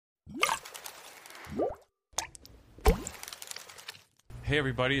Hey,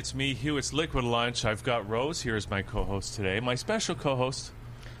 everybody, it's me, Hugh. It's Liquid Lunch. I've got Rose here as my co-host today, my special co-host.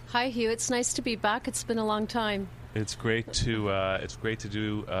 Hi, Hugh. It's nice to be back. It's been a long time. It's great to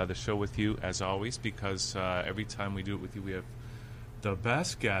do the show with you, as always, because every time we do it with you, we have the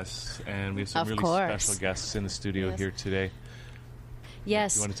best guests, and we have some really special guests in the studio here today.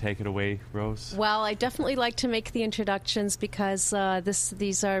 Yes. You want to take it away, Rose? Well, I definitely like to make the introductions because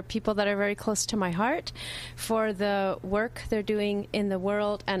these are people that are very close to my heart for the work they're doing in the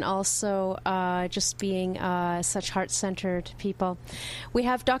world and also just being such heart-centered people. We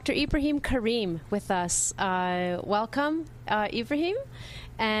have Dr. Ibrahim Karim with us. Welcome, Ibrahim,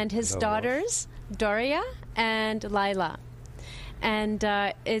 and his daughters, Doria and Laila. And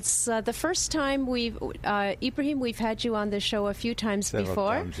it's the first time Ibrahim, we've had you on the show a few times Several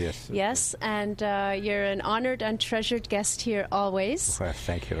before. Times, yes. Yes, and you're an honored and treasured guest here always. Well,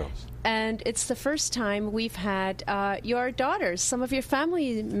 thank you, Rose. And it's the first time we've had your daughters, some of your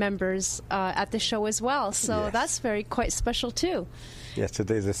family members at the show as well. So that's quite special too. Yes,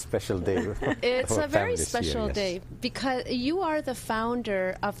 today is a special day. It's a very special day because you are the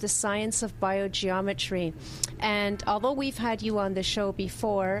founder of the Science of Biogeometry. And although we've had you on the show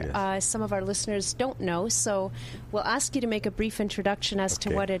before, some of our listeners don't know. So we'll ask you to make a brief introduction as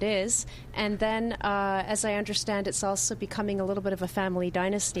to what it is. And then, as I understand, it's also becoming a little bit of a family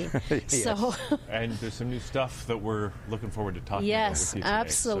dynasty. So, and there's some new stuff that we're looking forward to talking about with you today.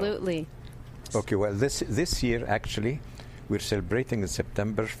 Absolutely. So. Okay, well, this year, actually, we're celebrating in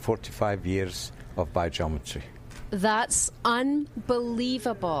September 45 years of biogeometry. That's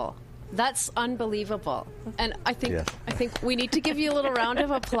unbelievable. That's unbelievable. And I think we need to give you a little round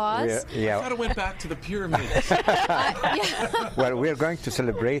of applause. I thought it went back to the pyramids. Well, we're going to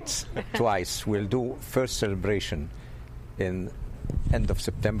celebrate twice. We'll do first celebration in end of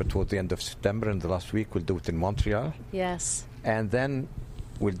September, toward the end of September, and the last week we'll do it in Montreal. Yes. And then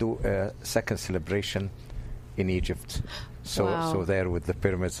we'll do a second celebration in Egypt. So there with the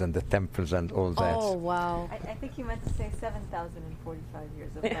pyramids and the temples and all that. Oh, wow. I think you meant to say 7,045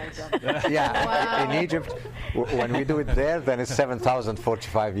 years of biogeometry. In Egypt, when we do it there, then it's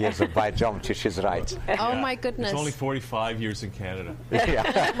 7,045 years of biogeometry. She's right. Oh, my goodness. It's only 45 years in Canada.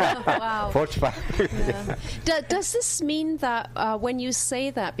 Wow. 45. Does this mean that when you say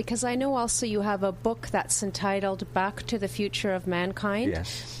that, because I know also you have a book that's entitled Back to the Future of Mankind.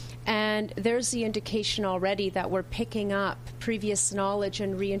 Yes. And there's the indication already that we're picking up previous knowledge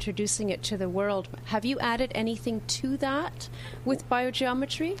and reintroducing it to the world. Have you added anything to that with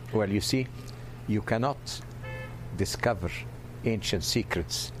biogeometry? Well, you see, you cannot discover ancient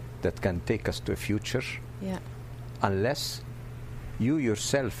secrets that can take us to a future unless you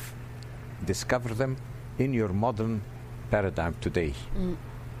yourself discover them in your modern paradigm today.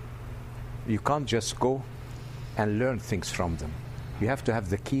 You can't just go and learn things from them. You have to have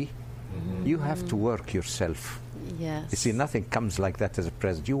the key. You have to work yourself. Yes. You see, nothing comes like that as a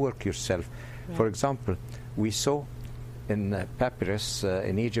present. You work yourself. Right. For example, we saw in papyrus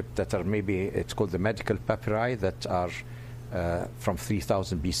in Egypt that are it's called the medical papyri that are from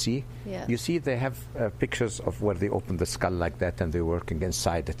 3000 BC. Yes. You see they have pictures of where they open the skull like that and they're working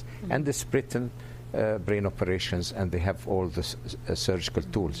inside it. And the written brain operations, and they have all the surgical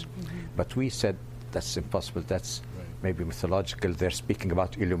tools. But we said that's impossible. That's maybe mythological. They're speaking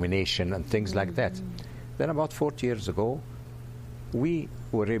about illumination and things like that. Then about 40 years ago, we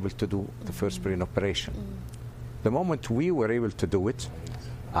were able to do the first brain operation. The moment we were able to do it,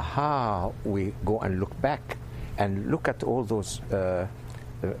 we go and look back and look at all those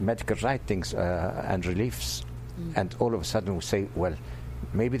medical writings and reliefs. And all of a sudden we say, well,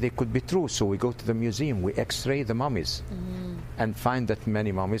 maybe they could be true. So we go to the museum, we x-ray the mummies and find that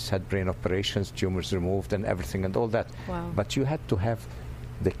many mummies had brain operations, tumors removed and everything and all that. Wow. But you had to have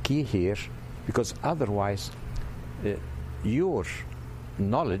the key here, because otherwise your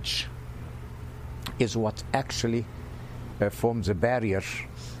knowledge is what actually forms a barrier.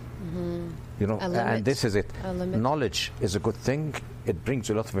 You know, and this is it. Knowledge is a good thing. It brings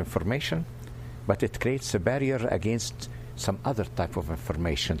a lot of information, but it creates a barrier against some other type of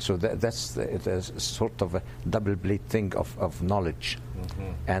information. So that's the sort of a double-blade thing of knowledge.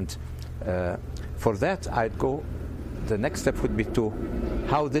 And for that, I'd go, the next step would be to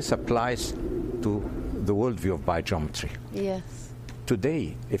how this applies to the worldview of biogeometry. Yes.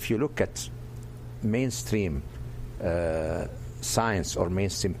 Today, if you look at mainstream science or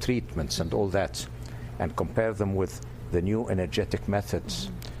mainstream treatments and all that, and compare them with the new energetic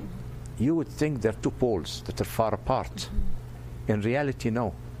methods, you would think they're two poles that are far apart. In reality,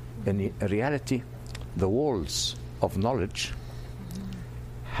 no. In reality, the walls of knowledge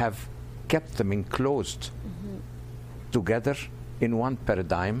have kept them enclosed together in one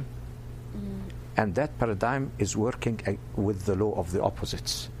paradigm, and that paradigm is working with the law of the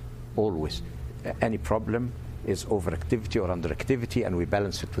opposites, always. Any problem is overactivity or underactivity, and we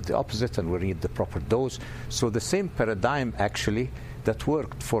balance it with the opposite, and we need the proper dose. So the same paradigm, actually, that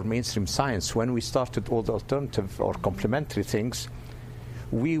worked for mainstream science when we started all the alternative or complementary things,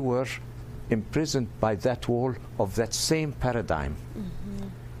 we were imprisoned by that wall of that same paradigm.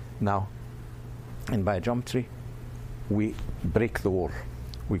 Now, in biogeometry, we break the wall.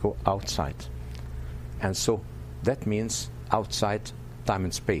 We go outside. And so that means outside time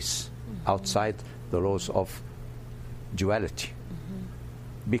and space, outside the laws of duality.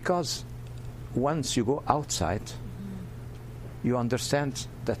 Because once you go outside, you understand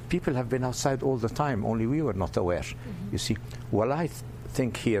that people have been outside all the time, only we were not aware. You see, well, I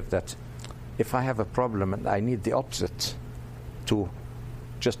think here that if I have a problem and I need the opposite to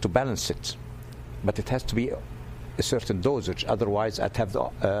just to balance it, but it has to be a certain dosage, otherwise I'd have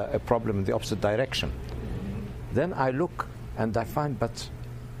a problem in the opposite direction. Then I look and I find, but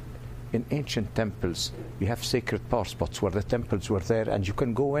in ancient temples, you have sacred power spots where the temples were there, and you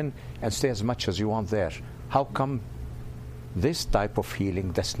can go in and stay as much as you want there. How come this type of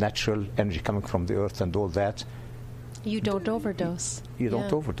healing, this natural energy coming from the earth and all that, you don't overdose? You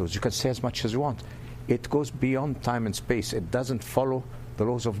don't overdose. You can stay as much as you want. It goes beyond time and space. It doesn't follow the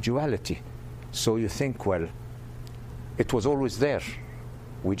laws of duality. So you think, well, it was always there.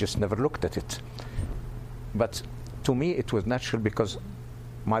 We just never looked at it. But to me, it was natural because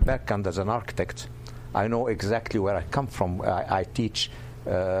my background as an architect, I know exactly where I come from. I teach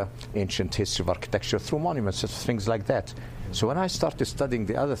ancient history of architecture through monuments and things like that. So when I started studying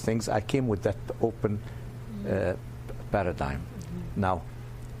the other things, I came with that open paradigm. Now,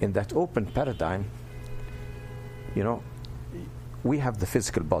 in that open paradigm, you know, we have the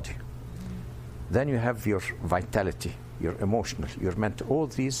physical body. Then you have your vitality, your emotional, your mental. All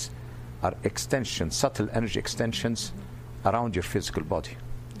these are extensions, subtle energy extensions around your physical body.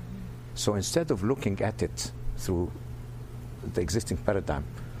 So instead of looking at it through the existing paradigm,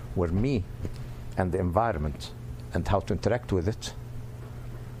 where me and the environment and how to interact with it,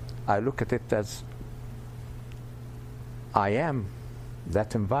 I look at it as I am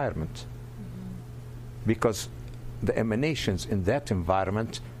that environment. Because the emanations in that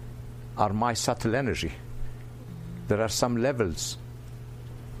environment are my subtle energy. There are some levels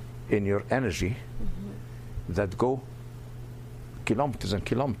in your energy that go kilometers and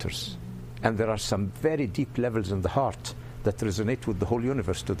kilometers. And there are some very deep levels in the heart that resonate with the whole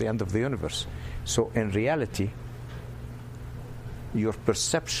universe to the end of the universe. So in reality, your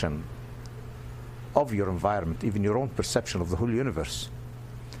perception of your environment, even your own perception of the whole universe,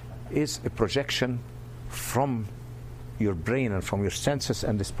 is a projection from your brain and from your senses,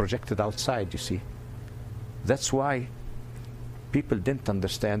 and is projected outside, you see. That's why people didn't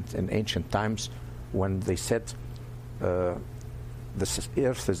understand in ancient times when they said the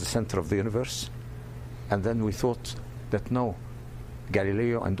earth is the center of the universe, and then we thought that no,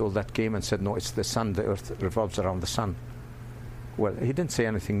 Galileo and all that came and said no, it's the sun, the earth revolves around the sun. Well, he didn't say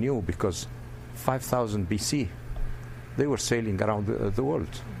anything new, because 5000 BC they were sailing around the world,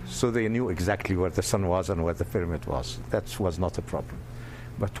 so they knew exactly where the sun was and where the pyramid was. That was not a problem.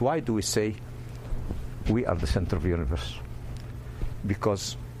 But why do we say we are the center of the universe?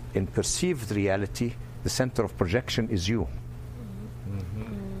 Because in perceived reality, the center of projection is you.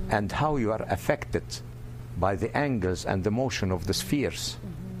 And how you are affected by the angles and the motion of the spheres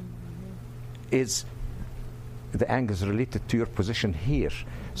is the angles related to your position here.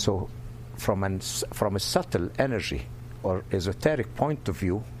 So from a subtle energy or esoteric point of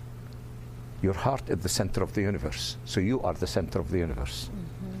view, your heart is the center of the universe. So you are the center of the universe.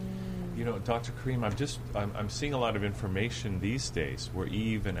 You know, Dr. Karim, I'm seeing a lot of information these days where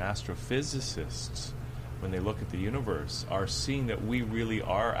even astrophysicists, when they look at the universe, are seeing that we really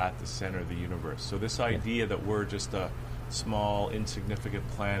are at the center of the universe. So this idea that we're just a small, insignificant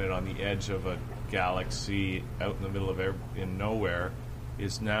planet on the edge of a galaxy out in the middle of in nowhere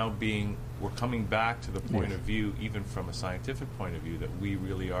is now we're coming back to the point of view, even from a scientific point of view, that we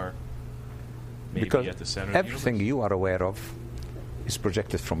really are maybe because at the center of the universe. Everything you are aware of is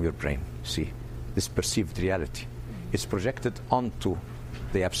projected from your brain. See, this perceived reality is projected onto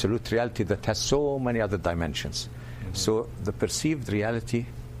the absolute reality that has so many other dimensions. So the perceived reality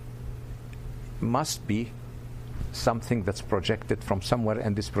must be something that's projected from somewhere,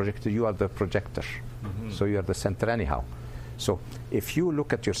 and this projected, you are the projector. So you are the center anyhow. So if you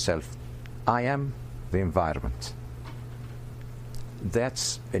look at yourself, I am the environment.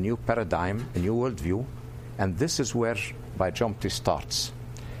 That's a new paradigm, a new worldview, and this is where biogeometry starts.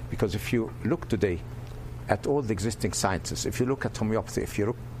 Because if you look today, at all the existing sciences, if you look at homeopathy, if you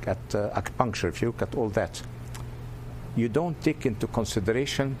look at acupuncture, if you look at all that, you don't take into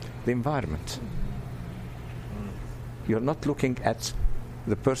consideration the environment. You're not looking at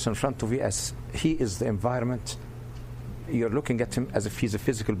the person in front of you as he is the environment. You're looking at him as if he's a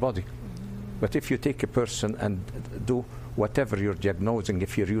physical body. But if you take a person and do whatever you're diagnosing,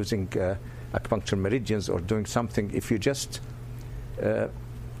 if you're using acupuncture meridians or doing something, if you just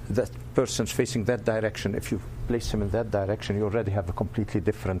that person's facing that direction, if you place him in that direction, you already have a completely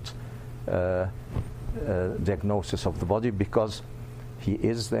different diagnosis of the body, because he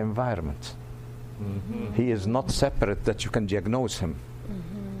is the environment. He is not separate that you can diagnose him.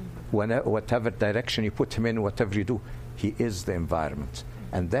 Whatever direction you put him in, whatever you do, he is the environment.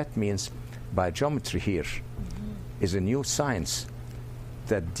 And that means biogeometry here is a new science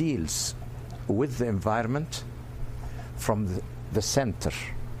that deals with the environment from the center,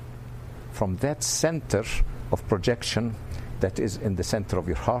 from that center of projection that is in the center of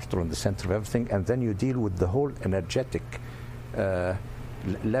your heart or in the center of everything, and then you deal with the whole energetic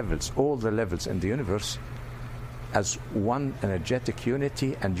levels, all the levels in the universe as one energetic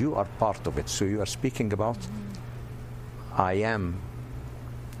unity, and you are part of it. So you are speaking about I am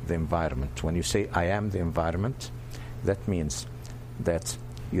the environment. When you say I am the environment, that means that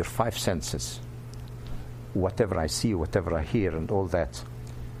your five senses, whatever I see, whatever I hear and all that,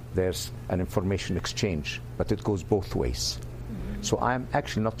 there's an information exchange, but it goes both ways. So I am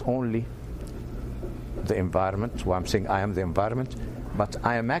actually not only the environment, where I'm saying I am the environment, but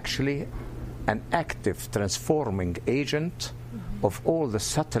I am actually an active transforming agent of all the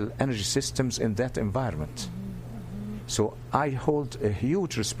subtle energy systems in that environment. So I hold a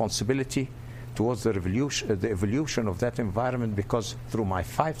huge responsibility towards the evolution of that environment, because through my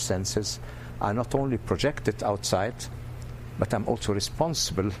five senses, I not only project it outside, but I'm also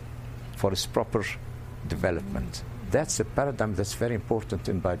responsible for its proper development. That's a paradigm that's very important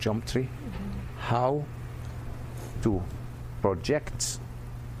in biogeometry, how to project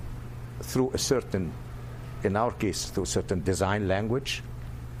through a certain, in our case, through a certain design language,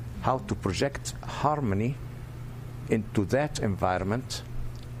 how to project harmony into that environment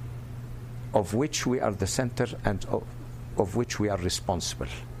of which we are the center and of which we are responsible.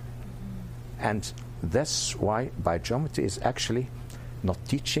 And that's why biogeometry is actually not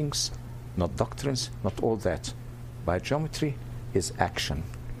teachings, not doctrines, not all that. Biogeometry is action.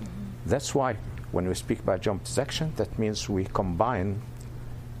 That's why when we speak biogeometry is action, that means we combine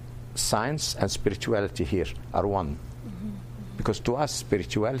science and spirituality here are one. Because to us,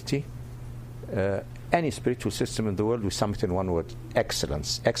 spirituality, any spiritual system in the world, we sum it in one word: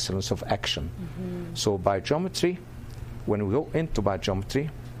 excellence, excellence of action. So biogeometry, when we go into biogeometry,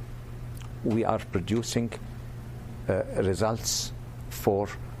 we are producing results for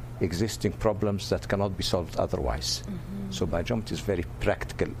existing problems that cannot be solved otherwise. So biogeometry is very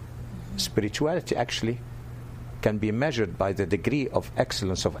practical. Spirituality actually can be measured by the degree of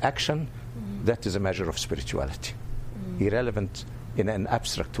excellence of action. That is a measure of spirituality. Irrelevant in an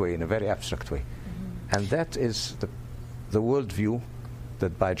abstract way, in a very abstract way. And that is the worldview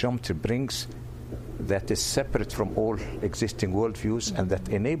that biogeometry brings, that is separate from all existing worldviews, and that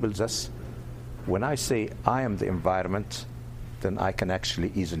enables us, when I say I am the environment, then I can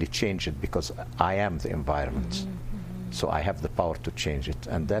actually easily change it, because I am the environment. So I have the power to change it,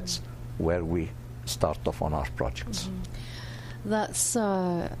 and that's where we start off on our projects. That's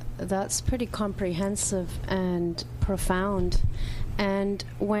pretty comprehensive and profound, and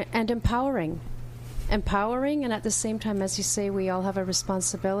empowering, and at the same time, as you say, we all have a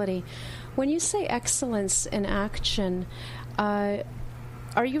responsibility. When you say excellence in action,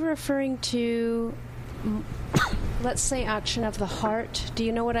 are you referring to, let's say, action of the heart? Do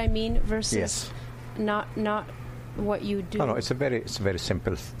you know what I mean? Versus yes. not what you do. No, it's a very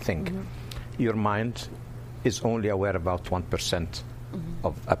simple thing. Your mind is only aware about 1%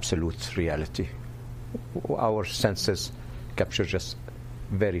 of absolute reality. Our senses capture just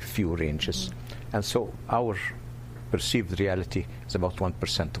very few ranges. And so our perceived reality is about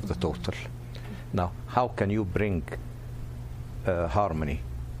 1% of the total. Now, how can you bring harmony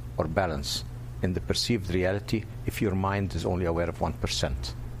or balance in the perceived reality if your mind is only aware of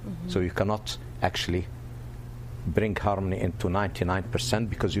 1%? So you cannot actually bring harmony into 99%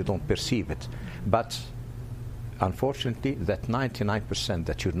 because you don't perceive it. But unfortunately, that 99%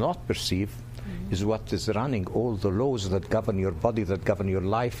 that you do not perceive is what is running. All the laws that govern your body, that govern your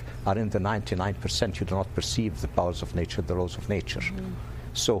life, are in the 99%. You do not perceive the powers of nature, the laws of nature.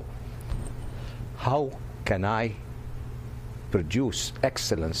 So how can I produce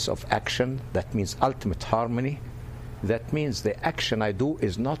excellence of action? That means ultimate harmony. That means the action I do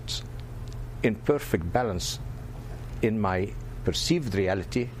is not in perfect balance in my perceived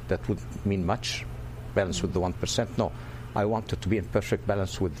reality, that would mean much, balance with the 1%. No, I want it to be in perfect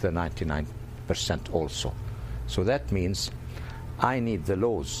balance with the 99% also. So that means I need the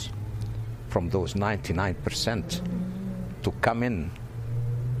laws from those 99% to come in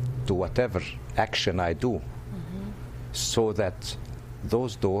to whatever action I do, so that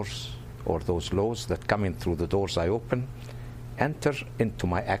those doors or those laws that come in through the doors I open enter into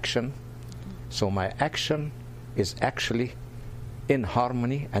my action. So my action is actually in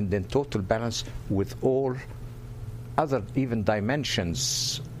harmony and in total balance with all other even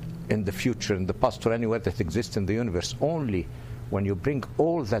dimensions in the future, in the past, or anywhere that exists in the universe. Only when you bring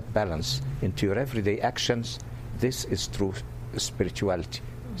all that balance into your everyday actions, this is true spirituality.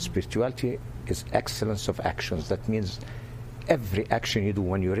 Spirituality is excellence of actions. That means every action you do,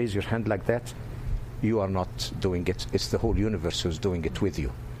 when you raise your hand like that, you are not doing it. It's the whole universe who's doing it with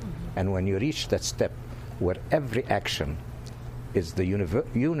you. And when you reach that step where every action is the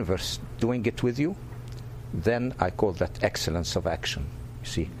universe doing it with you, then I call that excellence of action, you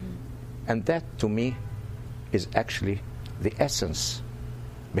see. And that, to me, is actually the essence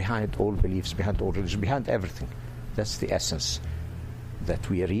behind all beliefs, behind all religion, behind everything. That's the essence, that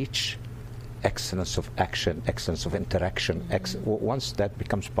we reach excellence of action, excellence of interaction. Once that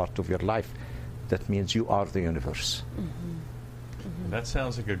becomes part of your life, that means you are the universe. That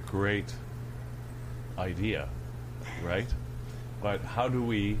sounds like a great idea, right? But how do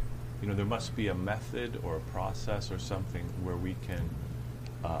we, there must be a method or a process or something where we can,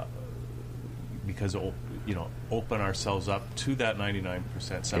 open ourselves up to that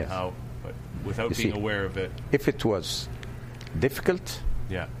 99% somehow, yes, but without being aware of it. If it was difficult,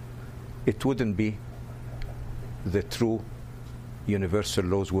 it wouldn't be the true universal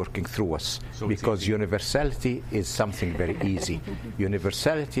laws working through us, because universality is something very easy.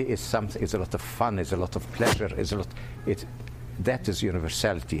 Universality is a lot of fun, is a lot of pleasure, that is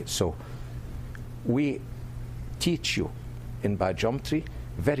universality. So we teach you in biogeometry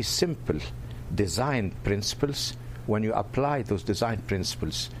very simple design principles. When you apply those design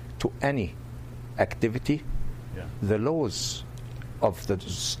principles to any activity, the laws of the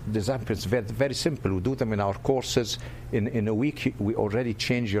design principles very, very simple. We do them in our courses. In a week we already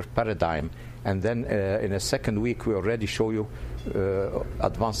change your paradigm, and then in a second week we already show you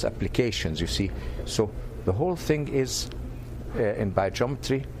advanced applications, you see. So the whole thing is in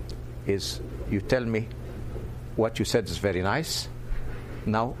biogeometry is, you tell me what you said is very nice,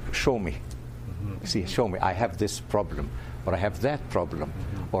 now show me. See, show me, I have this problem, or I have that problem,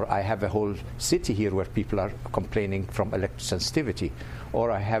 or I have a whole city here where people are complaining from electrosensitivity,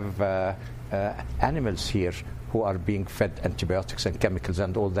 or I have animals here who are being fed antibiotics and chemicals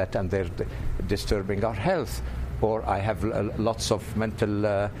and all that, and they're disturbing our health, or I have lots of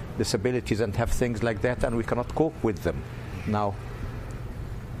mental disabilities and have things like that, and we cannot cope with them. Now,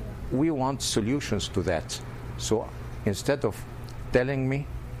 we want solutions to that. So instead of telling me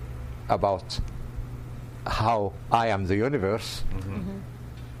about how I am the universe,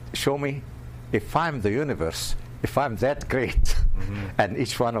 show me if I'm the universe, if I'm that great, and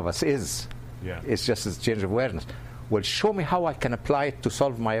each one of us is. It's just a change of awareness. Well, show me how I can apply it to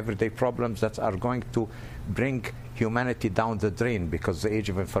solve my everyday problems that are going to bring humanity down the drain, because the age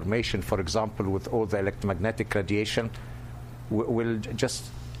of information, for example, with all the electromagnetic radiation, will just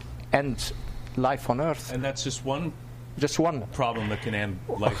end life on Earth. And that's just one problem that can end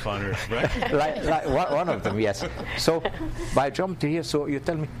life on Earth, right? one of them, yes. So biogeometry here, so you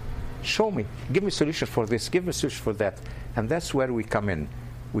tell me, show me, give me a solution for this, give me a solution for that. And that's where we come in.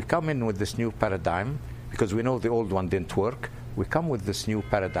 We come in with this new paradigm, because we know the old one didn't work. We come with this new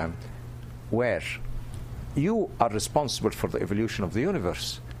paradigm where you are responsible for the evolution of the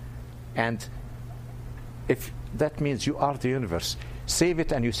universe. And if that means you are the universe, save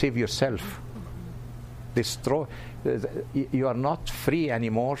it and you save yourself. Destroy. You are not free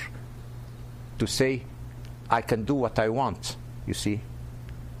anymore to say, I can do what I want. You see,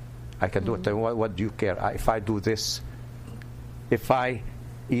 I can do what I want. What do you care? If I do this, if I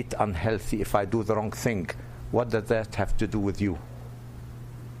eat unhealthy, if I do the wrong thing, what does that have to do with you?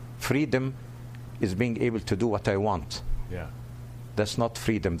 Freedom is being able to do what I want. That's not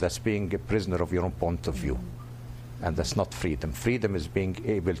freedom. That's being a prisoner of your own point of view. And that's not freedom. Freedom is being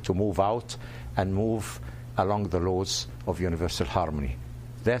able to move out and move along the laws of universal harmony.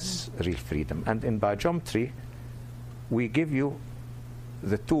 That's real freedom. And in biogeometry, we give you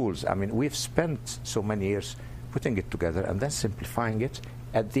the tools. I mean, we've spent so many years putting it together and then simplifying it.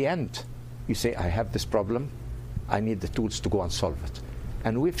 At the end, you say, I have this problem. I need the tools to go and solve it.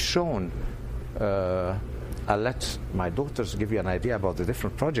 And we've shown I'll let my daughters give you an idea about the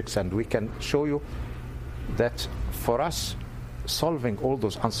different projects, and we can show you that for us, solving all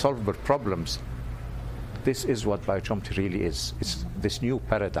those unsolvable problems, this is what biogeometry really is. It's this new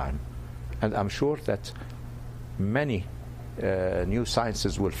paradigm. And I'm sure that many new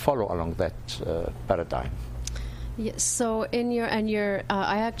sciences will follow along that paradigm. Yes, so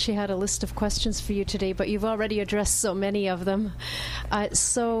I actually had a list of questions for you today, but you've already addressed so many of them.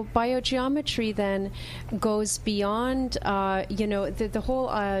 So biogeometry then goes beyond, the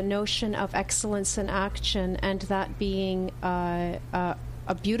whole notion of excellence in action, and that being a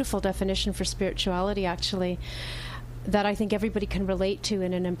beautiful definition for spirituality, actually, that I think everybody can relate to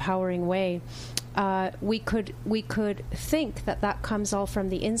in an empowering way. We could think that comes all from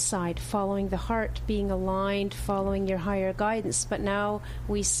the inside, following the heart, being aligned, following your higher guidance. But now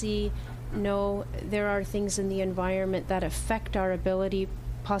we see, no, there are things in the environment that affect our ability,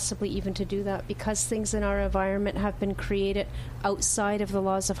 possibly even to do that, because things in our environment have been created outside of the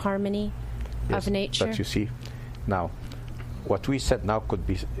laws of harmony of nature. But you see, now, what we said now could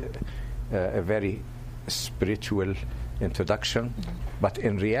be a very spiritual introduction, but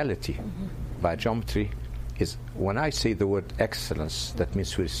in reality, biogeometry is, when I say the word excellence, that means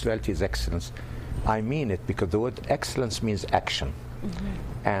spirituality is excellence, I mean it because the word excellence means action.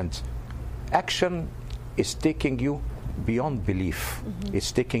 And action is taking you beyond belief.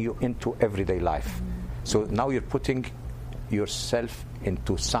 It's taking you into everyday life. So now you're putting yourself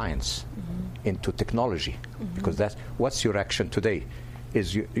into science, into technology, because that's what's your action today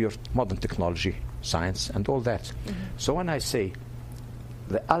is your modern technology, science, and all that. So when I say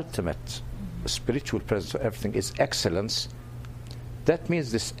the ultimate spiritual presence of everything is excellence, that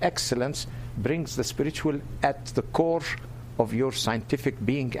means this excellence brings the spiritual at the core of your scientific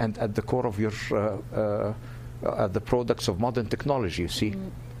being and at the core of your the products of modern technology, you see.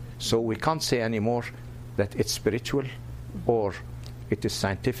 So we can't say anymore that it's spiritual or it is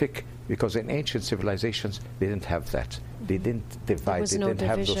scientific, because in ancient civilizations they didn't have that. They didn't divide, they didn't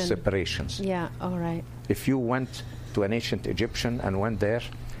have those separations. Yeah, all right. If you went to an ancient Egyptian and went there,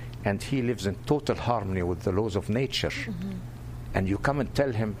 and he lives in total harmony with the laws of nature, and you come and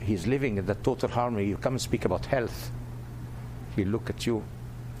tell him he's living in that total harmony, you come and speak about health, he'll look at you,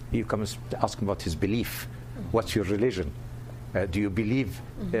 you come and ask him about his belief. What's your religion? Do you believe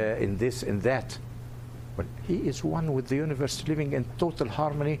in this, in that? Well, he is one with the universe, living in total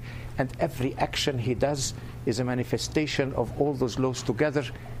harmony, and every action he does is a manifestation of all those laws together.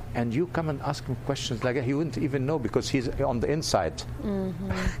 And you come and ask him questions like that, he wouldn't even know, because he's on the inside.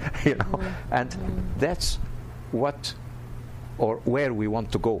 You know, and that's what or where we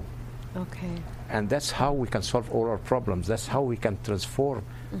want to go. Okay. And that's how we can solve all our problems. That's how we can transform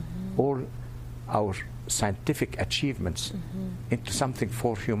all our scientific achievements into something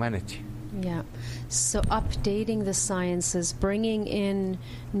for humanity. Yeah. So updating the sciences, bringing in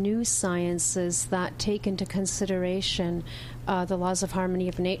new sciences that take into consideration the laws of harmony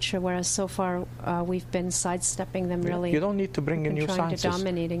of nature, whereas so far we've been sidestepping them, really. You don't need to bring in new sciences.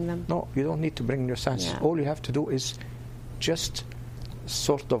 Dominating them. No, you don't need to bring new sciences. All you have to do is just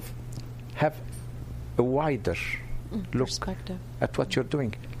sort of have a wider look at what you're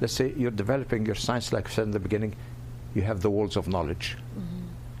doing. Let's say you're developing your science, like I said in the beginning, you have the walls of knowledge.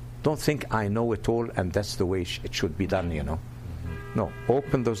 Don't think I know it all and that's the way it should be done, you know. No,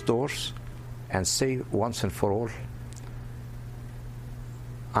 open those doors and say once and for all,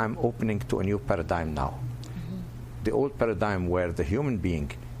 I'm opening to a new paradigm now. The old paradigm where the human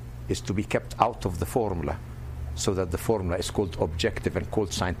being is to be kept out of the formula, so that the formula is called objective and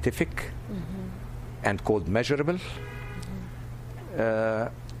called scientific and called measurable.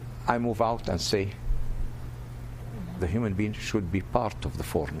 I move out and say the human being should be part of the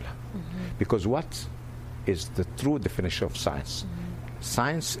formula. Because what is the true definition of science?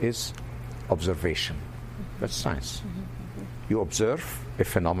 Science is observation. That's science. You observe a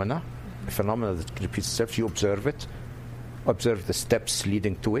phenomena that repeats itself, you observe it, observe the steps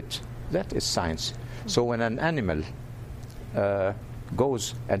leading to it. That is science. So when an animal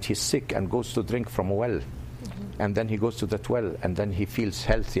goes and he's sick and goes to drink from a well, and then he goes to that well and then he feels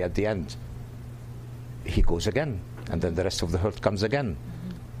healthy at the end, he goes again, and then the rest of the herd comes again.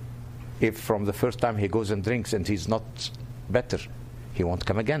 If from the first time he goes and drinks and he's not better, he won't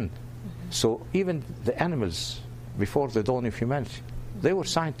come again. So even the animals before the dawn of humanity, they were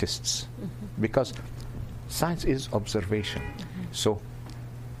scientists, because science is observation. So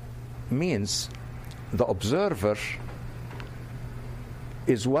means the observer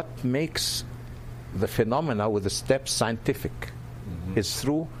is what makes the phenomena with the steps scientific, is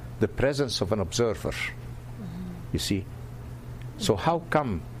through the presence of an observer. You see? So how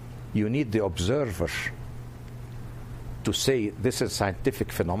come you need the observer to say this is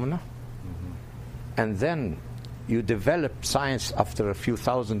scientific phenomena, and then you develop science after a few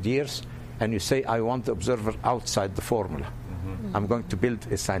thousand years, and you say, I want the observer outside the formula. I'm going to build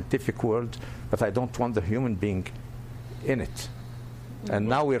a scientific world, but I don't want the human being in it. And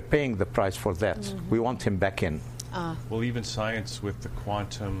now we're paying the price for that. We want him back in. Well, even science with the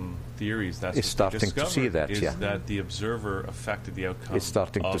quantum theories, that's is starting to see that. Is that the observer affected the outcome it's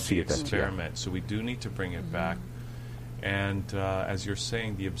starting of to see the experiment? So we do need to bring it back. And as you're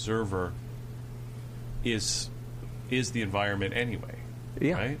saying, the observer is the environment anyway.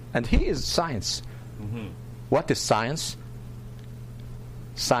 Yeah, right? And he is science. What is science?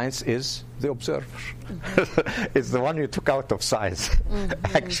 Science is the observer. It's the one you took out of science,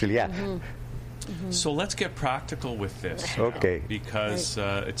 actually, yeah. So let's get practical with this. Okay. Because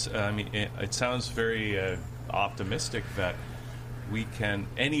it sounds very optimistic that we can,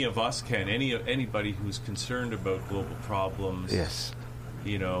 anybody who's concerned about global problems, yes,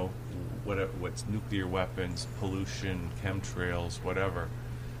 you know, what's nuclear weapons, pollution, chemtrails, whatever,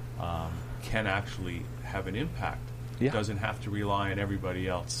 can actually have an impact. Yeah. It doesn't have to rely on everybody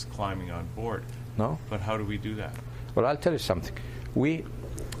else climbing on board. No. But how do we do that? Well, I'll tell you something.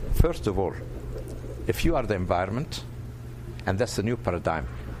 First of all, if you are the environment, and that's the new paradigm,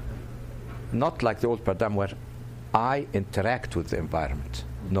 not like the old paradigm where I interact with the environment.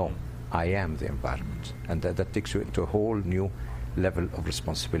 No, I am the environment. And that takes you into a whole new level of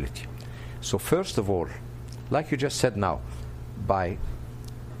responsibility. So first of all, like you just said now, by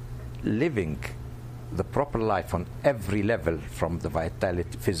living the proper life on every level, from the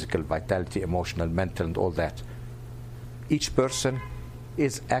vitality, physical vitality, emotional, mental, and all that, each person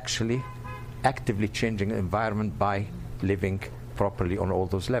is actually actively changing the environment by living properly on all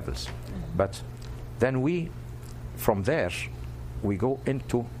those levels. But then from there, we go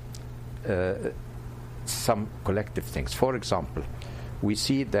into some collective things. For example, we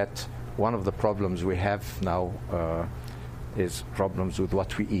see that one of the problems we have now is problems with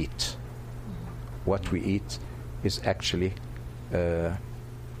what we eat. What we eat is actually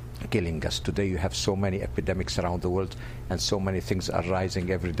killing us. Today you have so many epidemics around the world, and so many things are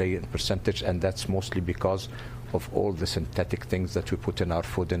rising every day in percentage, and that's mostly because of all the synthetic things that we put in our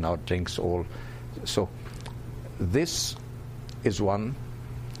food, in our drinks, all. So this is one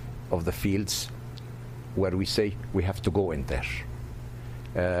of the fields where we say we have to go in there.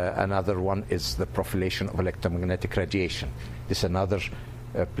 Another one is the profilation of electromagnetic radiation. This is another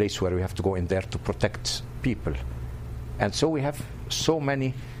place where we have to go in there to protect people. And so we have so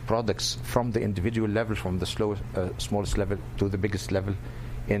many products from the individual level, from the smallest level to the biggest level,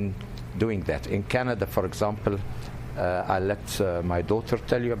 in doing that. In Canada, for example, I'll let my daughter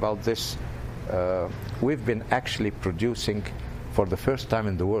tell you about this. We've been actually producing, for the first time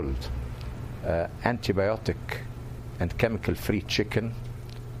in the world, antibiotic and chemical-free chicken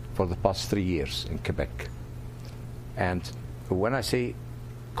for the past 3 years in Quebec. And when I say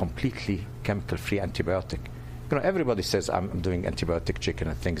completely chemical-free antibiotic, you know, everybody says I'm doing antibiotic chicken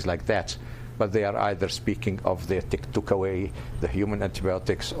and things like that, but they are either speaking of they took away the human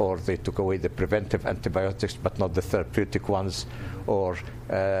antibiotics, or they took away the preventive antibiotics but not the therapeutic ones, or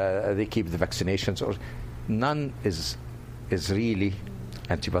they keep the vaccinations, or none is really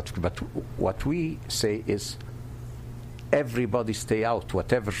antibiotic. But what we say is everybody stay out,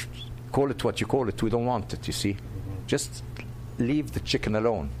 whatever, call it what you call it, we don't want it, you see. Just leave the chicken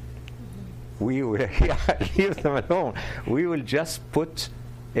alone. We will leave them alone. We will just put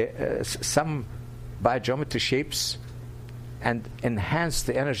some biogeometry shapes and enhance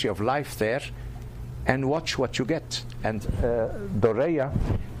the energy of life there, and watch what you get. And Doreya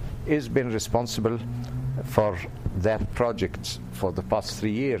has been responsible for that project for the past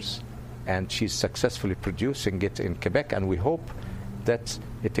 3 years, and she's successfully producing it in Quebec, and we hope that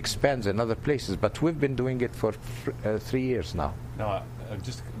it expands in other places. But we've been doing it for 3 years now. No,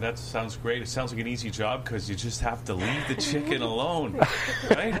 that sounds great. It sounds like an easy job because you just have to leave the chicken alone,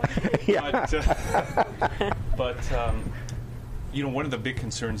 right? Yeah. But you know, one of the big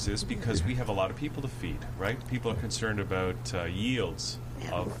concerns is because we have a lot of people to feed, right? People are concerned about yields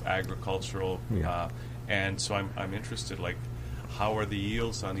of agricultural, and so I'm interested, like, how are the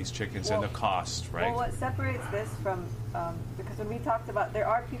yields on these chickens and the cost, right? Well, what separates this from, because when we talked about, there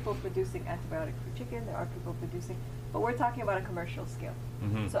are people producing antibiotic-free chicken, there are people producing, but we're talking about a commercial scale.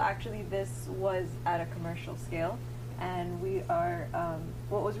 So actually this was at a commercial scale, and we are,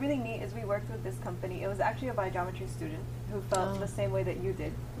 what was really neat is we worked with this company. It was actually a biogeometry student who felt the same way that you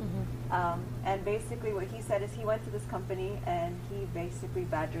did. And basically what he said is he went to this company and he basically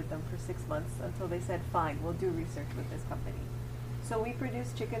badgered them for 6 months until they said, fine, we'll do research with this company. So we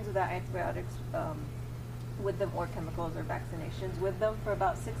produce chickens without antibiotics with them, or chemicals or vaccinations with them for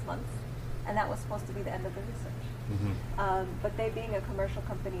about 6 months, and that was supposed to be the end of the research. But they, being a commercial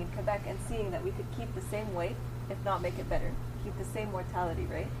company in Quebec and seeing that we could keep the same weight, if not make it better, keep the same mortality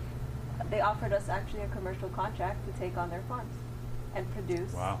rate, they offered us actually a commercial contract to take on their farms and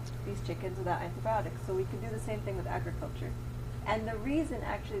produce these chickens without antibiotics. So we could do the same thing with agriculture. And the reason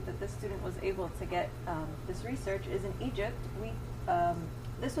actually that this student was able to get this research is in Egypt.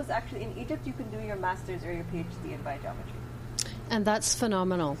 This was actually in Egypt. You can do your master's or your PhD in biogeometry. And that's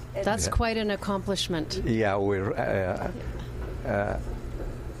phenomenal. That's quite an accomplishment. Yeah, we're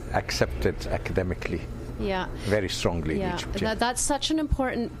accepted academically. Yeah. Very strongly in Egypt. Yeah. That's such an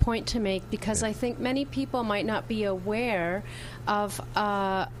important point to make, because I think many people might not be aware of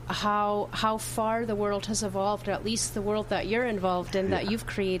how far the world has evolved, or at least the world that you're involved in, that you've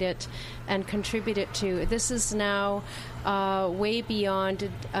created and contributed to. This is now way beyond.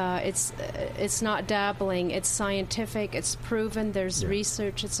 It's not dabbling. It's scientific. It's proven. There's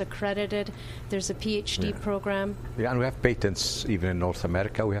research. It's accredited. There's a PhD program. Yeah, and we have patents even in North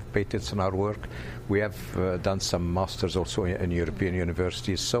America. We have patents on our work. We have done some masters also in European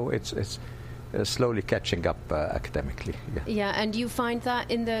universities. So it's slowly catching up academically. Yeah, and you find that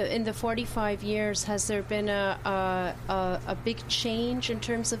in the 45 years, has there been a big change in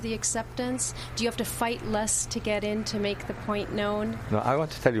terms of the acceptance? Do you have to fight less to get in to make the point known? No, I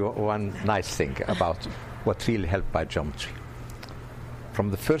want to tell you one nice thing about what really helped biogeometry.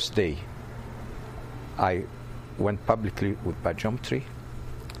 From the first day I went publicly with biogeometry,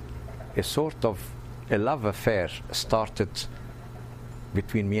 a sort of a love affair started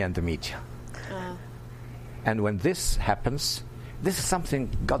between me and the media. And when this happens, this is something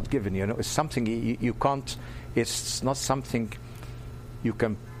God-given, it's something you can't, it's not something you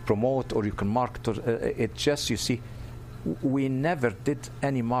can promote or you can market. It just, you see, we never did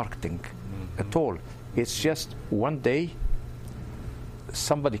any marketing at all. It's just one day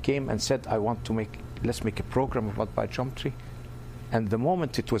somebody came and said, let's make a program about biogeometry. And the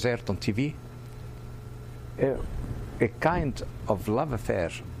moment it was aired on TV, a kind of love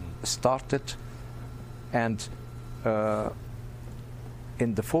affair started. And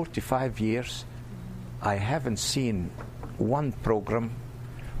in the 45 years, I haven't seen one program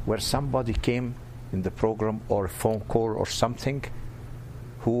where somebody came in the program or a phone call or something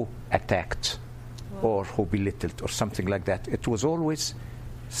who attacked or who belittled or something like that. It was always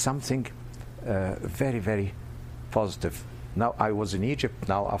something very, very positive. Now, I was in Egypt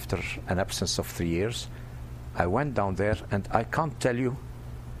now after an absence of 3 years. I went down there, and I can't tell you,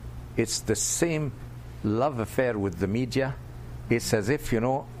 it's the same love affair with the media. It's as if,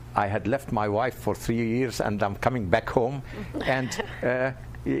 I had left my wife for 3 years and I'm coming back home. And,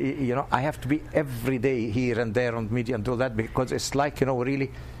 I have to be every day here and there on media and do that, because it's like,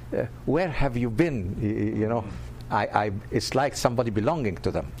 really, where have you been? It's like somebody belonging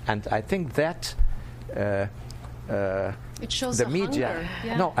to them. And I think that it shows the media, hunger.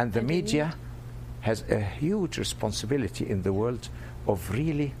 Yeah. and the media has a huge responsibility in the world of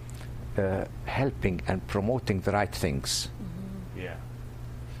really helping and promoting the right things. Yeah.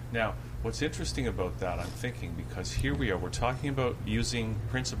 Now, what's interesting about that, I'm thinking, because here we are, we're talking about using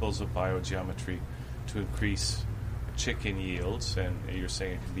principles of biogeometry to increase chicken yields, and you're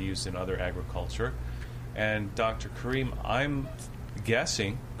saying it can be used in other agriculture. And Dr. Karim, I'm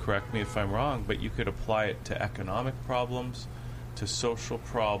guessing, correct me if I'm wrong, but you could apply it to economic problems, to social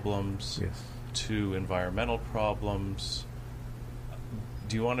problems, to environmental problems.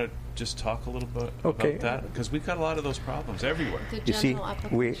 Do you want to just talk a little bit about that? Because we've got a lot of those problems everywhere. You see,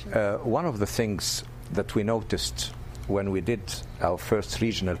 one of the things that we noticed when we did our first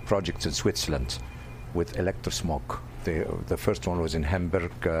regional project in Switzerland with electrosmog, the first one was in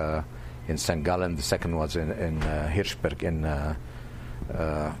Hamburg, in St. Gallen, the second was in Hirschberg, in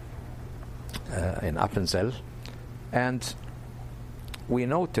Appenzell. And we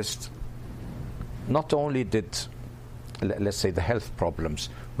noticed not only did, let's say, the health problems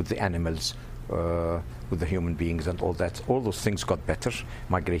with the animals, with the human beings and all that, all those things got better.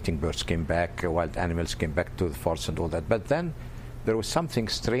 Migrating birds came back, wild animals came back to the forest and all that. But then there was something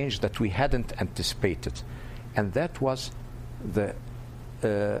strange that we hadn't anticipated. And that was the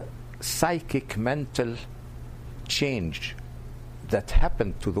psychic, mental change that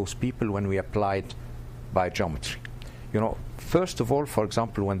happened to those people when we applied biogeometry. First of all, for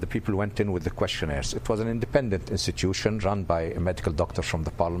example, when the people went in with the questionnaires, it was an independent institution run by a medical doctor from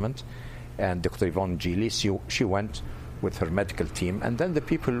the parliament, and Dr. Yvonne Gili. She went with her medical team, and then the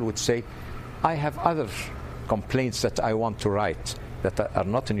people would say, I have other complaints that I want to write that are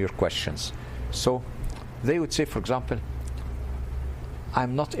not in your questions. So they would say, for example,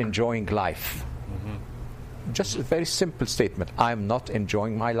 I'm not enjoying life. just a very simple statement. I'm not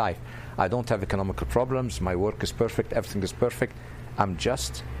enjoying my life. I don't have economical problems. My work is perfect. Everything is perfect. I'm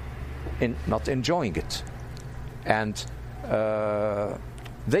just not enjoying it. And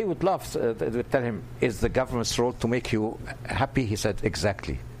they would love, they would tell him, is the government's role to make you happy? He said,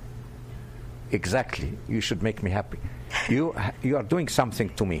 exactly. Exactly. You should make me happy. You are doing something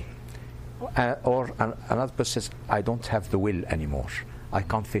to me. Or another person says, I don't have the will anymore. I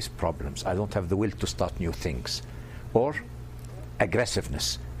can't face problems. I don't have the will to start new things. Or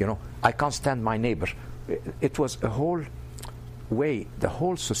aggressiveness. I can't stand my neighbor. It was a whole way. The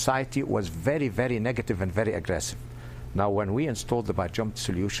whole society was very, very negative and very aggressive. Now, when we installed the biogeometry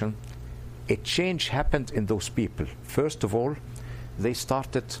solution, a change happened in those people. First of all, they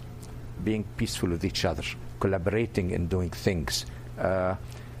started being peaceful with each other, collaborating in doing things.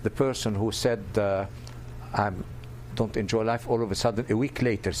 The person who said, I don't enjoy life, all of a sudden, a week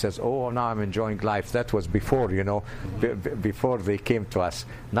later, says, oh, now I'm enjoying life. That was before, before they came to us.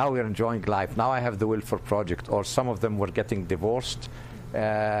 Now we're enjoying life. Now I have the will for project. Or some of them were getting divorced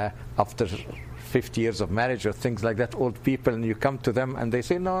after 50 years of marriage or things like that, old people, and you come to them and they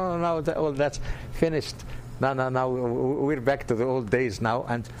say, no, all that's finished. No, we're back to the old days now.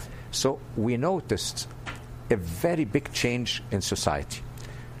 And so we noticed a very big change in society.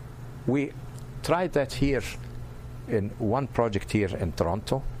 We tried that here in one project here in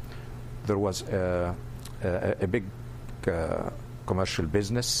Toronto. There was a big commercial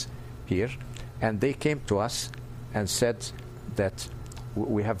business here, and they came to us and said that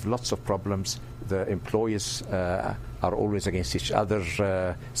we have lots of problems. The employees are always against each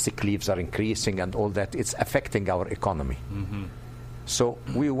other. Sick leaves are increasing and all that. It's affecting our economy. Mm-hmm. So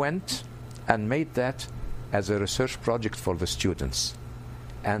we went and made that as a research project for the students.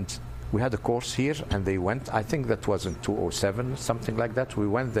 And we had a course here, and they went, I think that was in 2007, something like that. We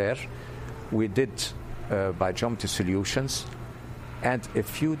went there. We did biogeometry solutions. And a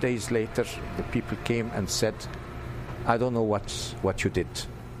few days later, the people came and said, I don't know what you did.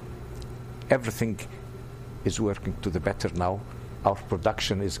 Everything is working to the better now. Our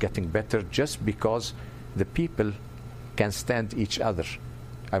production is getting better just because the people can stand each other.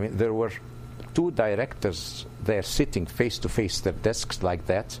 I mean, there were 2 directors there sitting face to face, their desks like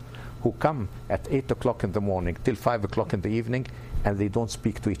that, who come at 8 o'clock in the morning till 5 o'clock in the evening, and they don't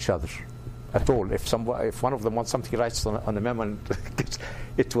speak to each other at all. If one of them wants something, he writes on a memo, and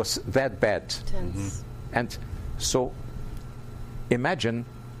it was that bad. Mm-hmm. And so imagine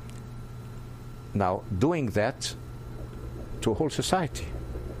now doing that to a whole society.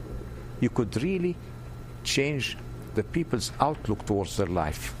 You could really change the people's outlook towards their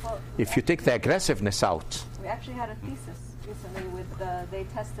life. Well, if you take the aggressiveness out. We actually had a thesis recently with they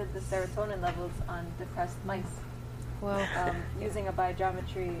tested the serotonin levels on depressed mice. Wow. Using a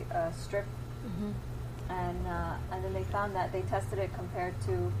biogeometry strip. Mm-hmm. And then they found that they tested it compared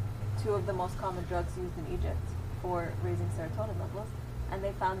to 2 of the most common drugs used in Egypt for raising serotonin levels, and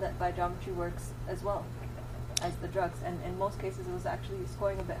they found that biogeometry works as well as the drugs, and in most cases it was actually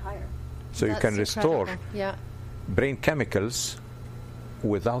scoring a bit higher. So That's you can restore yeah. brain chemicals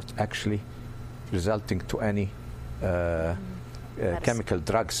without actually resulting to any chemical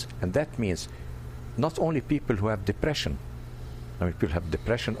drugs. And that means not only people who have depression, I mean, people have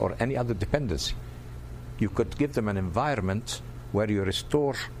depression or any other dependency, you could give them an environment where you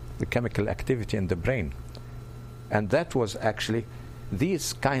restore the chemical activity in the brain. And that was actually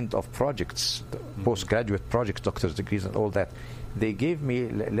these kind of projects, postgraduate projects, doctor's degrees and all that, they gave me,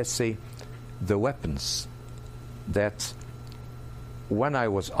 let's say, the weapons that when I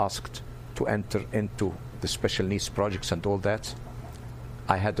was asked to enter into the special needs projects and all that,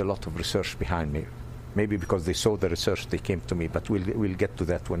 I had a lot of research behind me. Maybe because they saw the research, they came to me, but we'll get to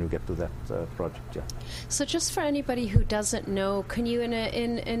that when we get to that project. Yeah. So, just for anybody who doesn't know, can you, in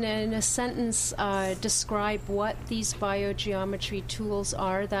a sentence, describe what these biogeometry tools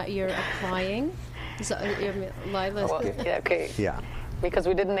are that you're applying? Lila? Well, yeah, okay. Yeah. Because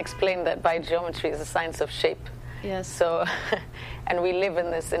we didn't explain that biogeometry is a science of shape. Yes. So, and we live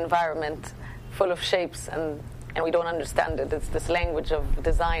in this environment full of shapes, and we don't understand it. It's this language of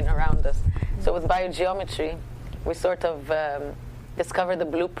design around us. So with biogeometry, we sort of discover the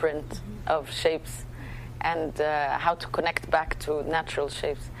blueprint of shapes and how to connect back to natural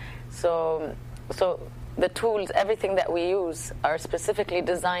shapes. So the tools, everything that we use, are specifically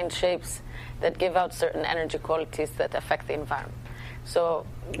designed shapes that give out certain energy qualities that affect the environment. So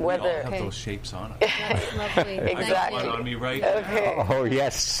whether we all have those shapes on it. That's lovely. I got Exactly. one on me right Okay. Oh,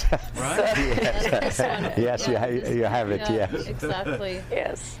 yes. right? This one. Yes, you have it, yes. Exactly.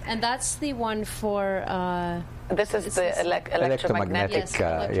 Yes. And that's the one for This is the electromagnetic.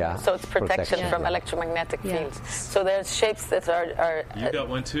 Yes, So it's protection Yeah. from electromagnetic Yeah. fields. So there's shapes that are You got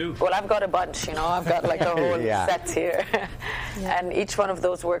one too. well, I've got a bunch, I've got like a whole Yeah. set here. And each one of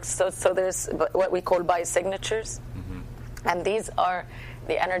those works. So there's what we call biosignatures. And these are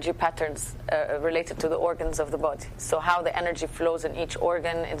the energy patterns related to the organs of the body. So how the energy flows in each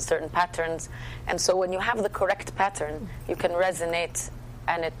organ in certain patterns. And so when you have the correct pattern, you can resonate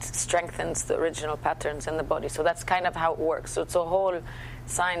and it strengthens the original patterns in the body. So that's kind of how it works. So it's a whole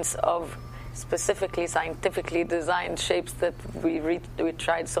science of specifically scientifically designed shapes that we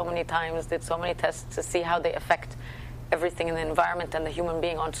tried so many times, did so many tests to see how they affect everything in the environment and the human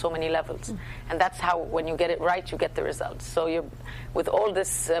being on so many levels. And that's how, when you get it right, you get the results. So you're, with all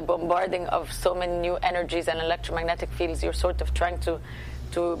this bombarding of so many new energies and electromagnetic fields, you're sort of trying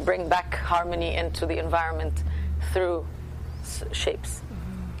to bring back harmony into the environment through shapes.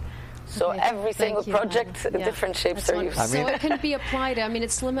 So Okay, every single thank you, project, Anna. Yeah, different shapes that's are wonderful. used. I mean- So it can be applied. I mean,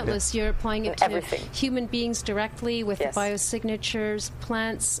 it's limitless. You're applying it to Everything. human beings directly with Yes. the biosignatures,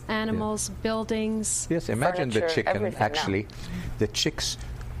 plants, animals, buildings. Yes, imagine the Furniture, chicken, everything now. actually. The chicks,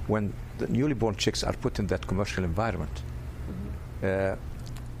 when the newly born chicks are put in that commercial environment, there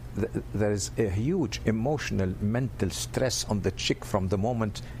is a huge emotional, mental stress on the chick from the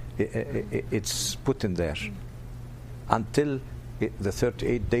moment it's put in there until the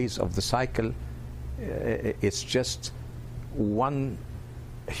 38 days of the cycle. It's just one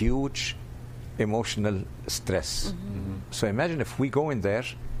huge emotional stress. So imagine if we go in there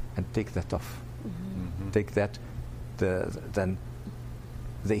and take that off, take that, then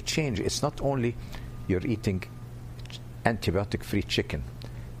they change. It's not only you're eating antibiotic-free chicken.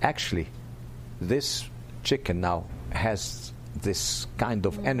 Actually, this chicken now has this kind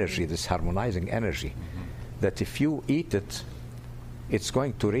of energy, this harmonizing energy, that if you eat it, it's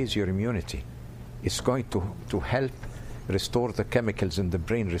going to raise your immunity. It's going to help restore the chemicals in the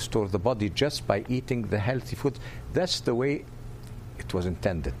brain, restore the body just by eating the healthy food. That's the way it was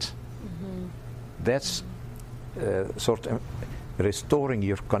intended. That's sort of restoring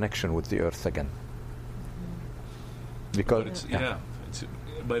your connection with the earth again. Because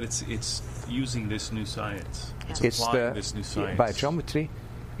But it's using this new science. it's applying this new science. biogeometry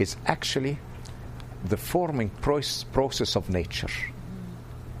is actually the forming process of nature.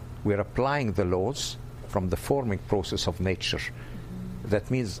 We're applying the laws from the forming process of nature. That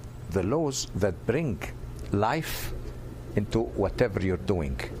means the laws that bring life into whatever you're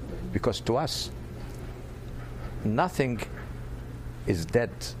doing. Because to us, nothing is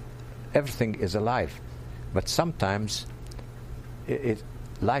dead. Everything is alive. But sometimes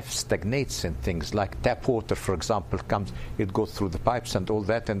life stagnates in things, like tap water, for example, comes, it goes through the pipes and all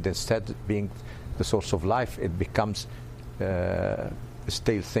that, and instead of being the source of life, it becomes a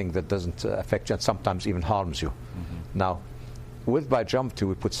stale thing that doesn't affect you and sometimes even harms you. Now, with biogeometry,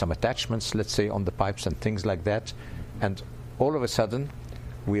 we put some attachments, let's say, on the pipes and things like that, and all of a sudden,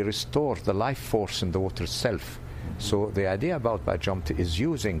 we restore the life force in the water itself. So the idea about biogeometry is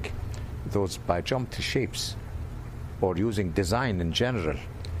using those biogeometry shapes, or using design in general,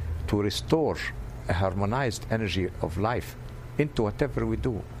 to restore a harmonized energy of life into whatever we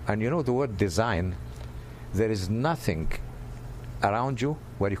do. And the word design, there is nothing around you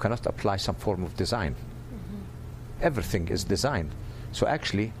where you cannot apply some form of design. Everything is design. So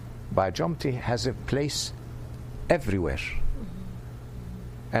actually, biogeometry has a place everywhere.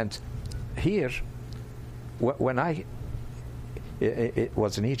 And here, when I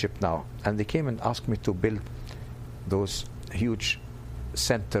was in Egypt now, and they came and asked me to build those huge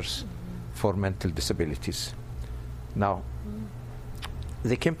centers for mental disabilities. Now,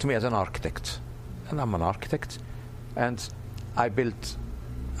 they came to me as an architect, and I'm an architect, and I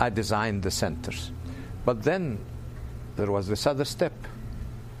designed the centers. But then there was this other step.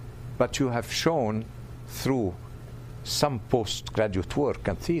 But you have shown through some postgraduate work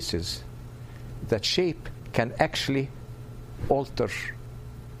and thesis that shape can actually alter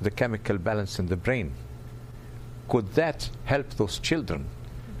the chemical balance in the brain. Could that help those children?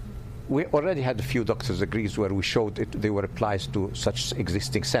 We already had a few doctors' degrees where we showed they were applied to such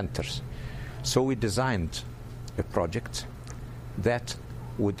existing centers. So we designed a project that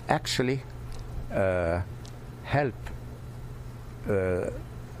would actually help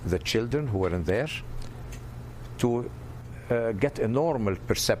the children who were in there to get a normal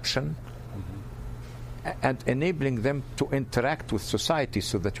perception and enabling them to interact with society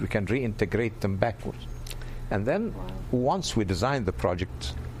so that we can reintegrate them backwards. And then once we designed the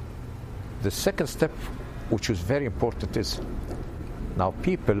project, the second step, which was very important, is now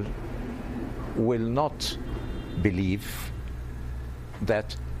people will not believe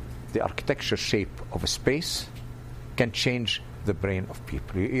that the architecture shape of a space can change the brain of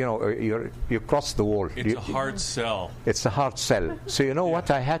people. You cross the wall. It's a hard sell. It's a hard sell. So you know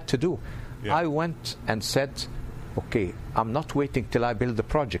what I had to do? Yeah. I went and said, okay, I'm not waiting till I build the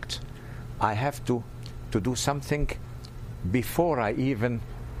project. I have to do something before I even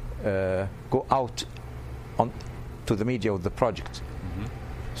go out to the media of the project.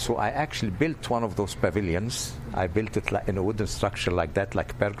 So I actually built one of those pavilions. I built it in a wooden structure like that,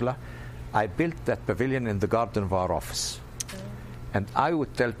 like pergola. I built that pavilion in the garden of our office. And I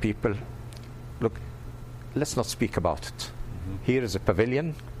would tell people, look, let's not speak about it. Here is a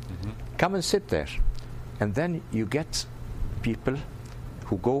pavilion. Come and sit there. And then you get people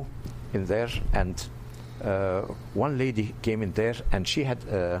who go in there, and one lady came in there, and she had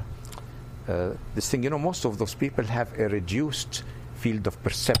this thing. Most of those people have a reduced field of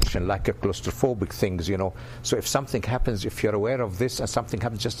perception, like a claustrophobic things, So if something happens, if you're aware of this, and something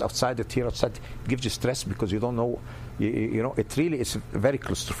happens just outside it, here outside, it gives you stress because you don't know, it really is very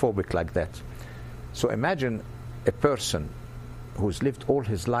claustrophobic like that. So imagine a person who's lived all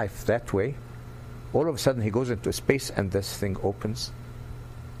his life that way, all of a sudden he goes into a space and this thing opens,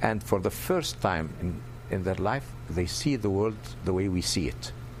 and for the first time in their life, they see the world the way we see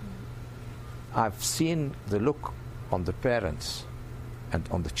it. I've seen the look on the parents and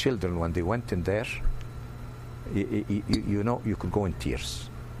on the children when they went in there. You could go in tears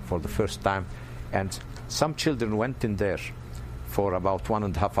for the first time. And some children went in there for about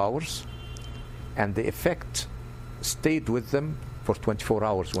 1.5 hours, and the effect stayed with them for 24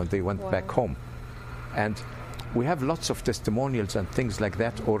 hours when they went back home. And we have lots of testimonials and things like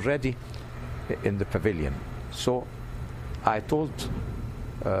that already in the pavilion. So I told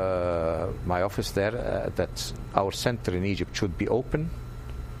my office there that our center in Egypt should be open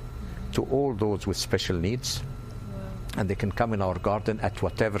to all those with special needs, and they can come in our garden at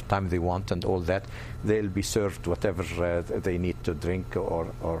whatever time they want and all that. They'll be served whatever they need to drink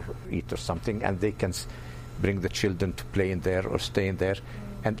or eat or something, and they can bring the children to play in there or stay in there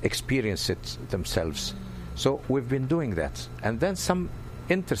and experience it themselves. So we've been doing that. And then some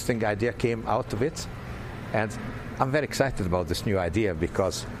interesting idea came out of it, and I'm very excited about this new idea,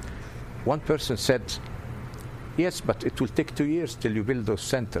 because one person said, yes, but it will take 2 years till you build those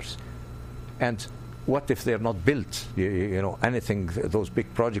centers. And what if they're not built? Anything, those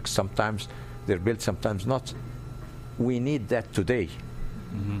big projects, sometimes they're built, sometimes not. We need that today.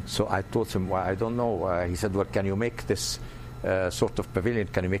 So I told him, well, I don't know. He said, well, can you make this sort of pavilion,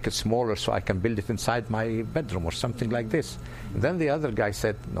 can you make it smaller so I can build it inside my bedroom or something like this? And then the other guy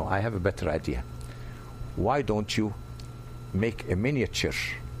said, no, I have a better idea. Why don't you make a miniature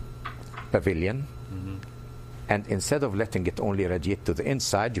pavilion, and instead of letting it only radiate to the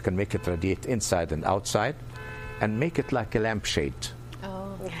inside, you can make it radiate inside and outside, and make it like a lampshade.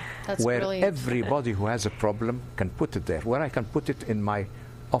 Oh, that's where brilliant. Everybody who has a problem can put it there, where I can put it in my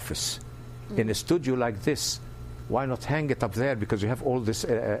office. In a studio like this, why not hang it up there, because you have all this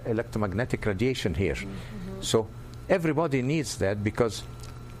electromagnetic radiation here. So everybody needs that, because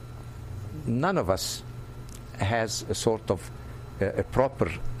none of us has a sort of a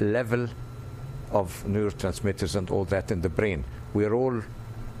proper level of neurotransmitters and all that in the brain. We're all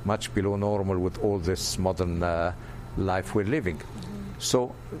much below normal with all this modern life we're living.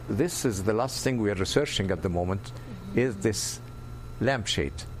 So this is the last thing we are researching at the moment, is this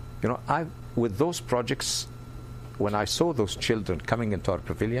lampshade. With those projects, when I saw those children coming into our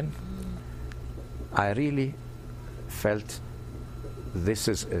pavilion, I really felt this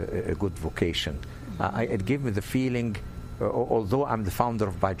is a good vocation. It gave me the feeling, although I'm the founder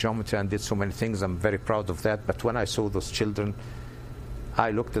of Biogeometry and did so many things, I'm very proud of that, but when I saw those children, I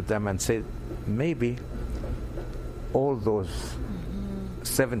looked at them and said, maybe all those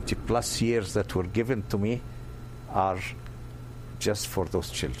 70 plus years that were given to me are just for those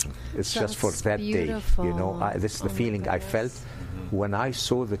children. It's just for that beautiful. day. This is the feeling I felt when I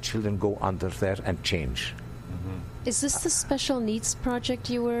saw the children go under there and change. Is this the special needs project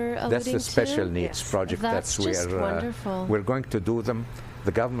you were alluding to? That's the special needs project. That's just wonderful. We're going to do them.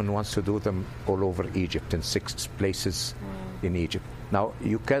 The government wants to do them all over Egypt, in 6 places in Egypt. Now,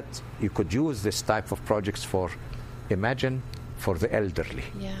 you could use this type of projects for the elderly.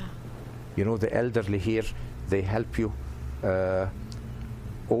 Yeah. The elderly here, they help you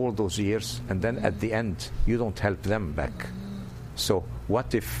all those years, and then at the end, you don't help them back. So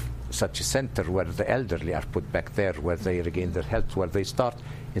what if such a center where the elderly are put back there, where they regain their health, where they start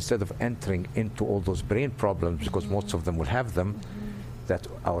instead of entering into all those brain problems, because most of them will have them, that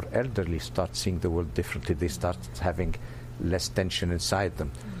our elderly start seeing the world differently. They start having less tension inside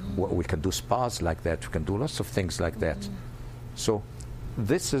them. We can do spas like that. We can do lots of things like that. So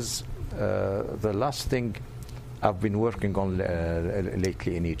this is the last thing I've been working on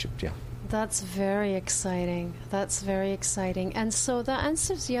lately in Egypt. Yeah. That's very exciting. That's very exciting. And so that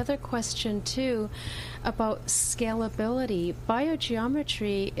answers the other question, too, about scalability.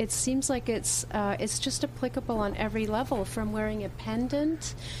 Biogeometry, it seems like it's just applicable on every level, from wearing a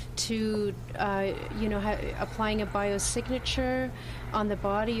pendant to, applying a biosignature on the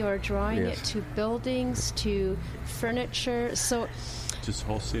body or drawing it to buildings, to furniture. So just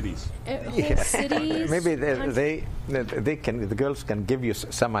whole cities. Whole cities. Maybe they can. The girls can give you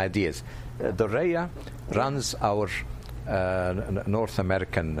some ideas. Doreya runs our North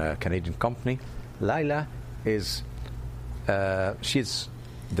American Canadian company. Laila is she's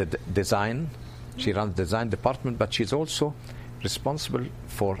the design. She runs the design department, but she's also responsible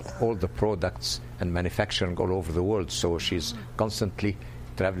for all the products and manufacturing all over the world. So she's constantly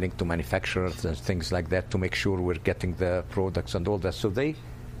traveling to manufacturers and things like that to make sure we're getting the products and all that. So they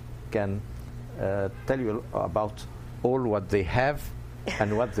can tell you about all what they have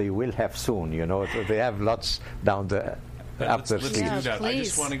and what they will have soon. You know, they have lots down the up their Let's sleeves. do that. I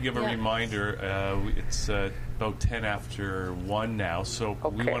just Please. want to give a reminder. It's about 10 after 1 now, so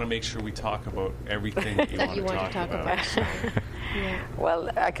we want to make sure we talk about everything that you want to talk about. Well,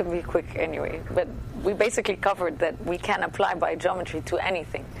 I can be quick anyway, but we basically covered that we can apply biogeometry to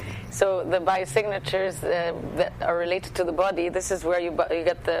anything. So the biosignatures that are related to the body, this is where you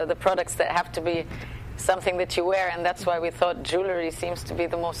get the products that have to be something that you wear, and that's why we thought jewelry seems to be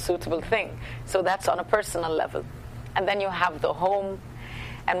the most suitable thing. So that's on a personal level. And then you have the home.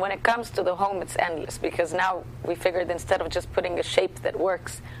 And when it comes to the home, it's endless, because now we figured instead of just putting a shape that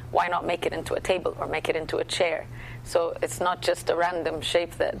works, why not make it into a table or make it into a chair? So it's not just a random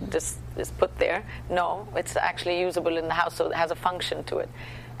shape that just is put there. No, it's actually usable in the house, so it has a function to it.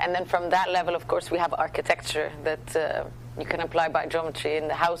 And then from that level, of course, we have architecture that you can apply biogeometry in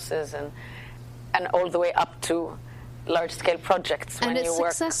the houses and all the way up to large-scale projects when you work. And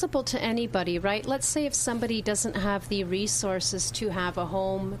it's accessible to anybody, right? Let's say if somebody doesn't have the resources to have a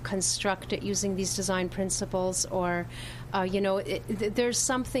home constructed using these design principles, or, there's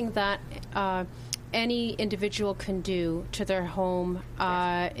something that any individual can do to their home.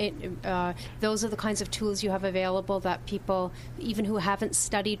 Those are the kinds of tools you have available that people, even who haven't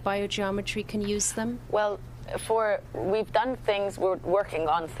studied biogeometry, can use them? Well, we've done things, we're working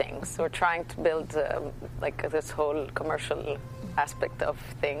on things. We're trying to build this whole commercial aspect of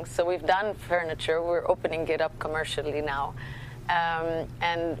things. So we've done furniture, we're opening it up commercially now.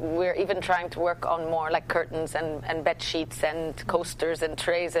 And we're even trying to work on more like curtains and bed sheets and coasters and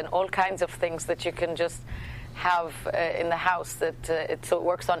trays and all kinds of things that you can just have in the house so it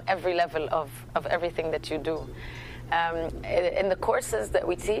works on every level of everything that you do. In the courses that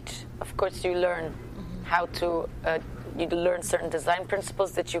we teach, of course, you learn how to you learn certain design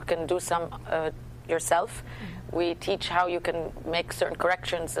principles that you can do some yourself. We teach how you can make certain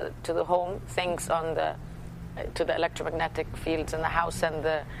corrections to the home, things on to the electromagnetic fields in the house and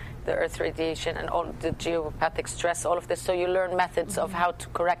the earth radiation and all the geopathic stress, all of this. So you learn methods of how to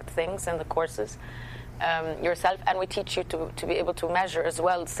correct things in the courses yourself, and we teach you to be able to measure as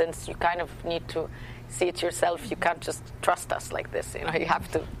well, since you kind of need to see it yourself. You can't just trust us like this, you have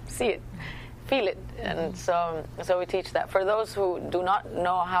to see it, feel it. And so we teach that. For those who do not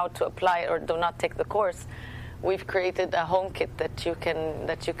know how to apply it or do not take the course, we've created a home kit that you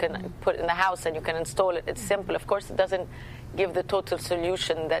can put in the house and you can install it. It's simple. Of course, it doesn't give the total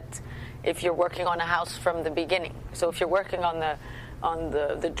solution that if you're working on a house from the beginning. So if you're working on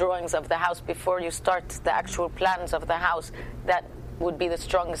the drawings of the house before you start the actual plans of the house, that would be the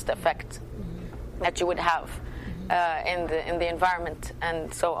strongest effect that you would have in the environment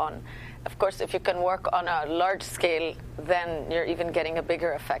and so on. Of course, if you can work on a large scale, then you're even getting a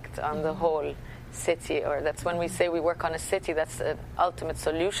bigger effect on the whole city. Or that's when we say we work on a city, that's an ultimate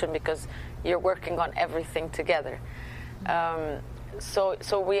solution, because you're working on everything together. So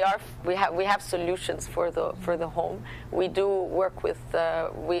we have solutions for the home. We do work with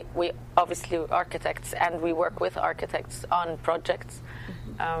we obviously architects, and we work with architects on projects.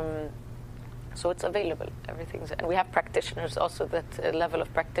 So it's available, and we have practitioners also, that level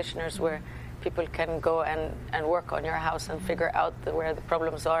of practitioners where people can go and work on your house and figure out where the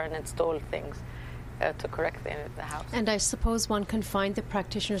problems are and install things to correct the house. And I suppose one can find the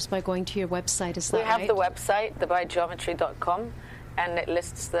practitioners by going to your website, is that right? We have the website, thebiogeometry.com, And it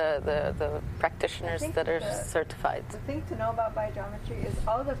lists the practitioners that are certified. The thing to know about biogeometry is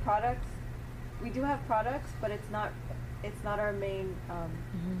all the products. We do have products, but it's not our main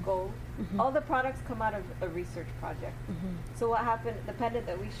goal. All the products come out of a research project. So what happened? The pendant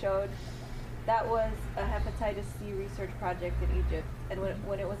that we showed, that was a hepatitis C research project in Egypt, and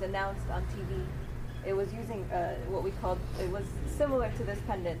when it was announced on TV, it was using what we called, it was similar to this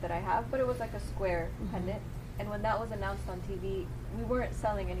pendant that I have, but it was like a square pendant. And when that was announced on TV, we weren't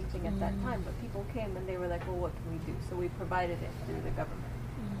selling anything at that time, but people came and they were like, well, what can we do? So we provided it through the government.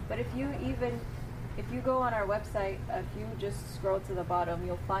 But if you go on our website, if you just scroll to the bottom,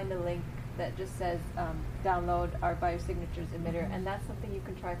 you'll find a link that just says download our biosignatures emitter, and that's something you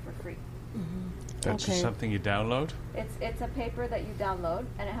can try for free. That's just something you download? It's a paper that you download,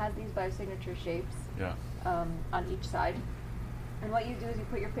 and it has these biosignature shapes on each side. And what you do is you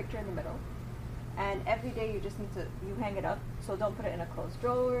put your picture in the middle, and every day you just need to, you hang it up, so don't put it in a closed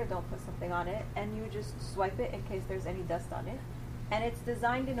drawer, don't put something on it, and you just swipe it in case there's any dust on it. And it's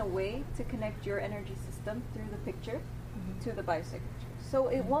designed in a way to connect your energy system through the picture to the biosignature. So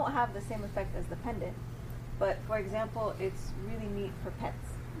it won't have the same effect as the pendant, but for example, it's really neat for pets.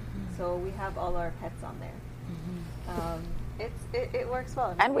 So we have all our pets on there. It works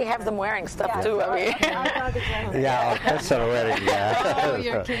well. And we have them wearing stuff too. Our pets are wearing. Oh,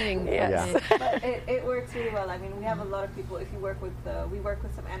 you're kidding. Yes. But it works really well. I mean, we have a lot of people. If you work with, we work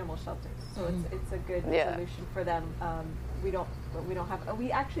with some animal shelters, so it's a good solution for them. We don't have.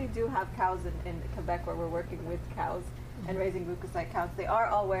 We actually do have cows in Quebec where we're working with cows and raising leukocyte counts. They are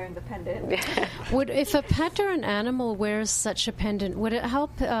all wearing the pendant. If a pet or an animal wears such a pendant, would it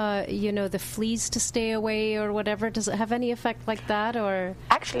help, the fleas to stay away or whatever? Does it have any effect like that, or?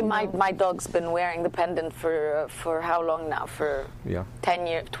 Actually, my dog's been wearing the pendant for how long now? For 10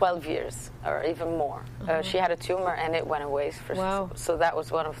 years, 12 years, or even more. She had a tumor and it went away. So that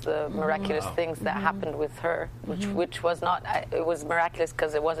was one of the miraculous things that happened with her, which was not. It was miraculous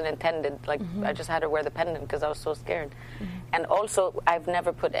because it wasn't intended. Like I just had her wear the pendant because I was so scared. And also, I've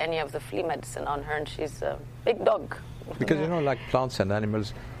never put any of the flea medicine on her, and she's a big dog. Because, like plants and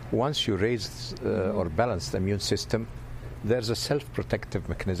animals, once you raise or balance the immune system, there's a self-protective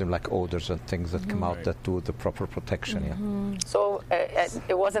mechanism like odors and things that come out that do the proper protection. So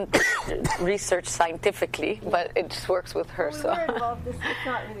it wasn't researched scientifically, but it just works with her. Well, we were involved. It's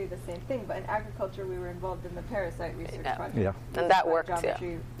not really the same thing, but in agriculture, we were involved in the parasite research project. And that worked.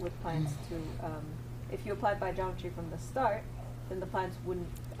 Biogeometry with plants to. If you applied biogeometry from the start, then the plants wouldn't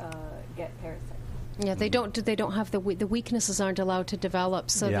get parasites. Yeah, they don't have the weaknesses aren't allowed to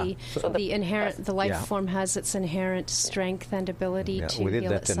develop. So the life form has its inherent strength and ability to heal itself. We did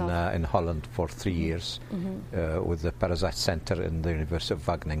that in Holland for 3 years with the Parasite Center in the University of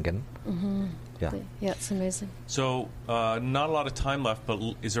Wageningen. Yeah, it's amazing. So, not a lot of time left, but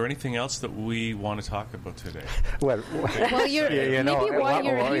is there anything else that we want to talk about today? Well, if you're in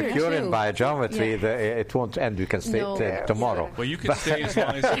biogeometry, it won't end. You can stay tomorrow. Well, you can stay as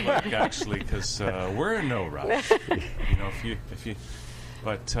long as you like, actually, because we're in no rush. If you.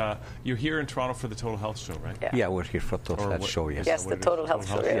 But you're here in Toronto for the Total Health Show, right? Yeah, we're here for the Total Health Show, yes. Yes, the Total Health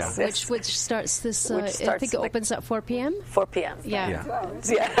Show, yes. Which starts this, I think it opens at 4 p.m.? 4 p.m. Yeah.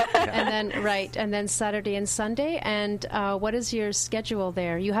 And then Saturday and Sunday. And what is your schedule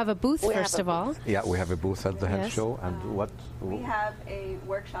there? You have a booth, first of all. Yeah, we have a booth at the Health Show. And what? We have a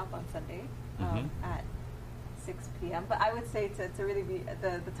workshop on Sunday at 6 p.m. But I would say to really be,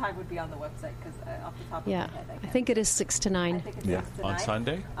 the time would be on the website because off the top of my head, I think it is 6 to 9. I think it's 6 to 9. On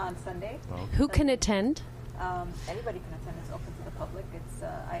Sunday? On Sunday. Oh. Who can attend? Anybody can attend. It's open to the public. It's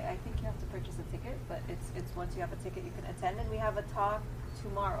I think you have to purchase a ticket, but it's once you have a ticket you can attend. And we have a talk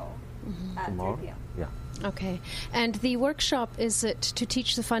tomorrow at 3 p.m. Yeah. Okay. And the workshop, is it to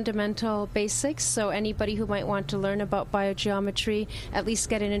teach the fundamental basics? So anybody who might want to learn about biogeometry, at least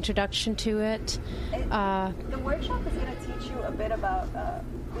get an introduction to it? The workshop is going to teach you a bit about,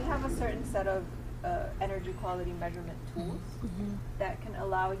 we have a certain set of energy quality measurement tools that can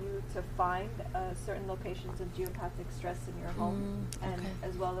allow you to find certain locations of geopathic stress in your home, and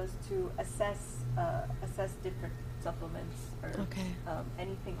as well as to assess different supplements or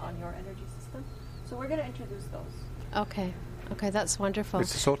anything on your energy system. So we're going to introduce those. Okay, that's wonderful.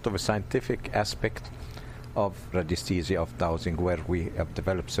 It's a sort of a scientific aspect of radiesthesia, of dowsing, where we have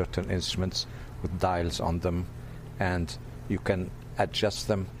developed certain instruments with dials on them, and you can adjust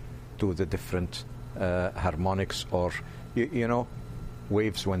them to the different harmonics or,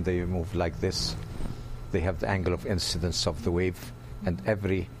 waves. When they move like this, they have the angle of incidence of the wave, and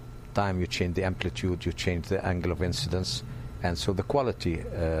every time you change the amplitude, you change the angle of incidence, and so the quality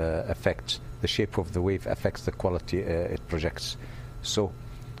affects, the shape of the wave affects the quality it projects. So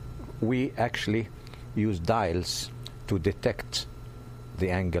we actually use dials to detect the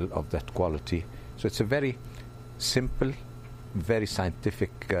angle of that quality. So it's a very simple, very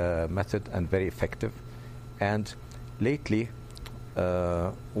scientific method and very effective. And lately,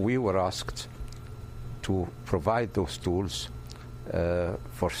 we were asked to provide those tools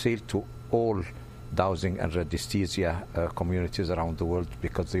for sale to all dowsing and radiesthesia communities around the world,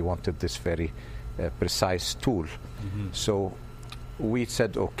 because they wanted this very precise tool. So we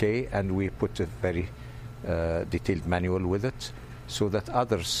said okay, and we put a very detailed manual with it, so that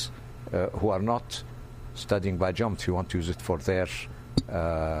others who are not studying biogeometry want to use it for their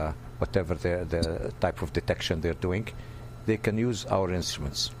whatever the type of detection they're doing, they can use our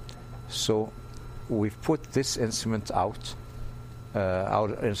instruments. So we've put this instrument out.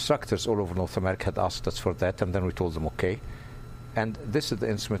 Our instructors all over North America had asked us for that, and then we told them okay. And this is the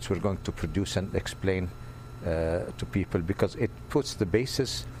instruments we're going to produce and explain to people, because it puts the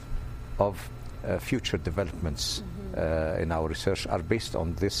basis of future developments in our research are based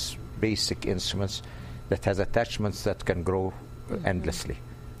on this basic instruments that has attachments that can grow endlessly.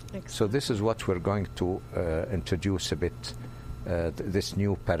 So this is what we're going to introduce a bit, this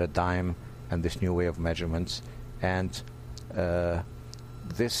new paradigm and this new way of measurements. And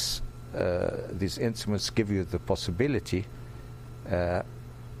these instruments give you the possibility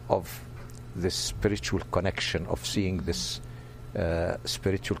of this spiritual connection, of seeing this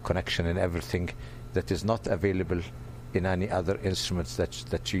spiritual connection in everything that is not available in any other instruments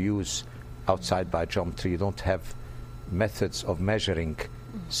that you use outside biogeometry. You don't have methods of measuring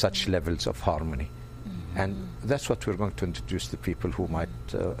such levels of harmony. And that's what we're going to introduce to people who might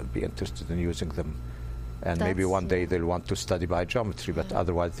be interested in using them. And maybe one day they'll want to study biogeometry, but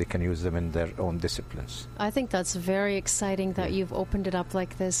otherwise they can use them in their own disciplines. I think that's very exciting that you've opened it up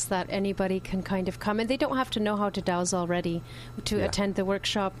like this, that anybody can kind of come. And they don't have to know how to dowse already to attend the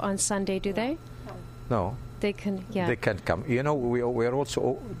workshop on Sunday, do they? No. They can, They can come. You know, we are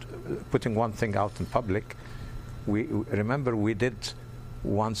also putting one thing out in public. We remember we did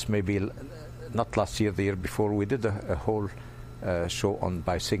once, maybe not last year, the year before, we did a whole show on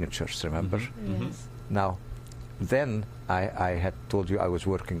biosignatures, remember? Yes. Now, then I had told you I was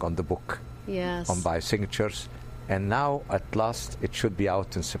working on the book on biosignatures, and now at last it should be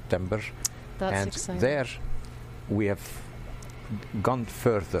out in September. That's exciting. There we have gone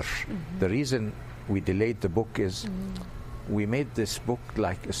further. The reason we delayed the book is we made this book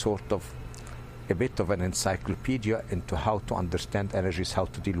like a bit of an encyclopedia into how to understand energies, how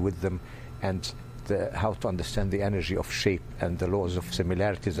to deal with them, and how to understand the energy of shape and the laws of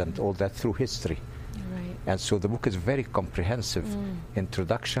similarities and all that through history. And so the book is very comprehensive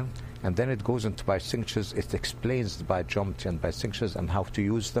introduction, and then it goes into biosignatures. It explains the biogeometry and biosignatures and how to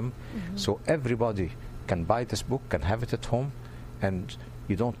use them. So everybody can buy this book, can have it at home, and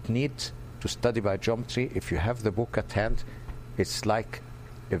you don't need to study biogeometry. If you have the book at hand, it's like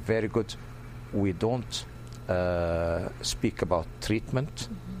a very good... We don't speak about treatment,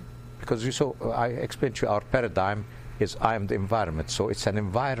 because you saw, I explained to you, our paradigm is I am the environment. So it's an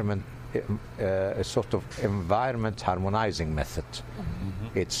environment, a sort of environment harmonizing method.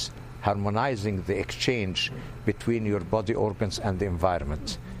 It's harmonizing the exchange between your body organs and the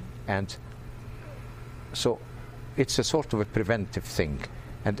environment. And so it's a sort of a preventive thing.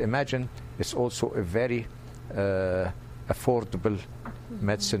 And imagine it's also a very affordable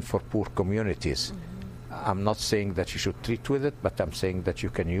medicine for poor communities. I'm not saying that you should treat with it, but I'm saying that you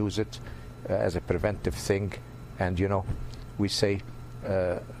can use it as a preventive thing. And, you know, we say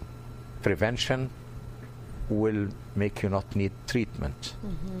prevention will make you not need treatment.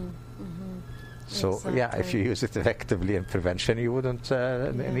 So, Exactly. if you use it effectively in prevention, you wouldn't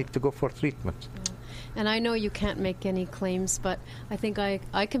need to go for treatment. And I know you can't make any claims, but I think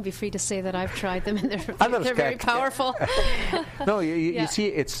I can be free to say that I've tried them, and they're very powerful. No, you see,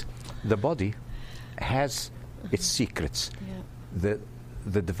 it's the body has its secrets.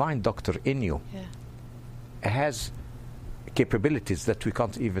 The divine doctor in you has capabilities that we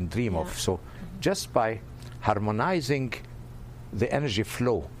can't even dream of. So just by harmonizing the energy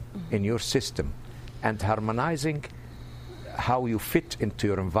flow in your system and harmonizing how you fit into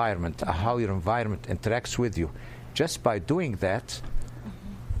your environment, how your environment interacts with you, just by doing that,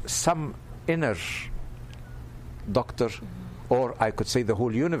 some inner doctor, or I could say the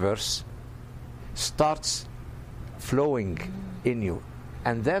whole universe, starts flowing in you.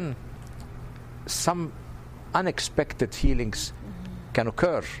 And then some unexpected healings can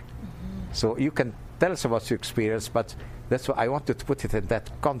occur. So you can tell us about your experience, but that's why I wanted to put it in that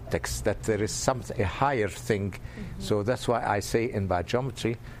context, that there is a higher thing. So that's why I say in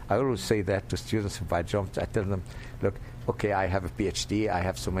biogeometry, I always say that to students in biogeometry. I tell them, look, okay, I have a PhD, I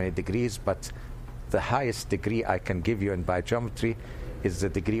have so many degrees, but the highest degree I can give you in biogeometry is the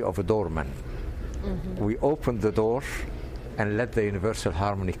degree of a doorman. We open the door and let the universal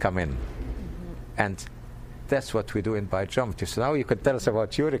harmony come in. And that's what we do in biogeometry. So now you can tell us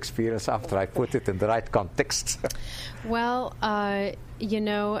about your experience after I put it in the right context. Well, you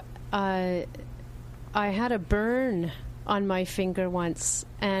know, I had a burn on my finger once,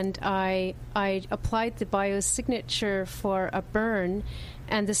 and I applied the biosignature for a burn,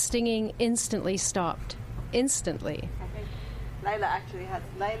 and the stinging instantly stopped. Instantly. I think Laila actually had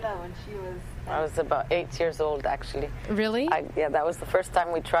Laila when she was. I was about 8 years old, actually. Really? Yeah, that was the first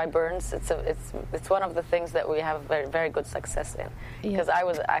time we tried burns. It's one of the things that we have very, very good success in. Because I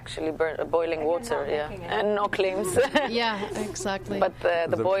was actually boiling water, and no claims. Yeah, exactly. But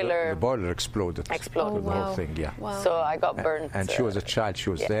the boiler... The boiler exploded. Oh, The whole thing, yeah. Wow. So I got burned. And she was a child.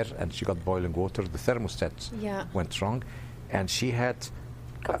 She was there, and she got boiling water. The thermostat went wrong, and she had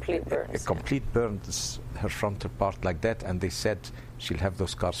complete burns. A complete burn, her frontal part like that, and they said she'll have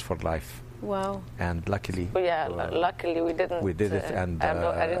those scars for life. Wow. And luckily... luckily we didn't... We did it, and...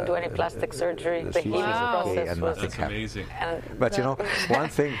 I didn't do any plastic surgery. The healing process and was... That's amazing. But, you know, one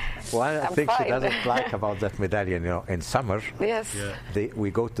thing she doesn't like about that medallion, you know, in summer,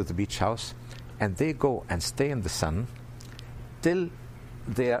 we go to the beach house, and they go and stay in the sun till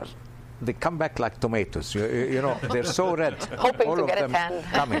they come back like tomatoes. You know, they're so red. Hoping all to of get a them tan.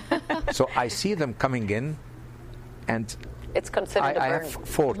 coming. So I see them coming in, and it's considered I have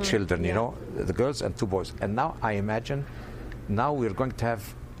 4 children, you know, the girls and 2 boys. And now I imagine, now we're going to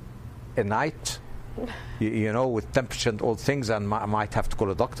have a night, you know, with temperature and all things, and I might have to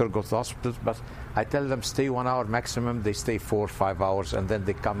call a doctor, go to the hospital. But I tell them stay 1 hour maximum. They stay 4 or 5 hours, and then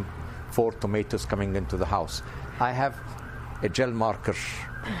they come 4 tomatoes coming into the house. I have a gel marker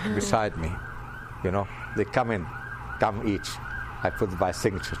beside me, you know. They come each. I put the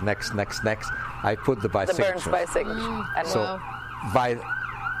biosignature, next. I put the biosignature. The burns biosignature. So by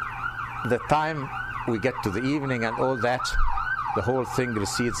the time we get to the evening and all that, the whole thing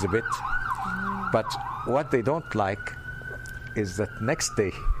recedes a bit. But what they don't like is that next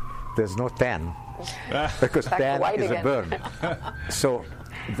day there's no tan, because tan is a burn. So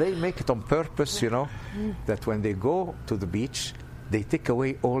they make it on purpose, you know, that when they go to the beach, they take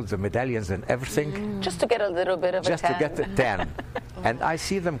away all the medallions and everything. Just to get a little bit of a tan. Just to get the tan. And I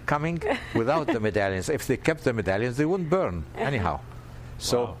see them coming without the medallions. If they kept the medallions, they wouldn't burn anyhow.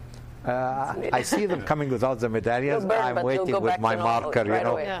 So I see them coming without the medallions. Burn, I'm waiting with my marker, you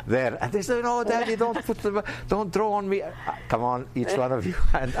know, there. And they say, no, Daddy, don't draw on me. Come on, each one of you.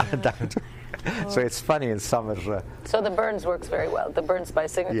 And so it's funny in summer. So the burns works very well. The burns by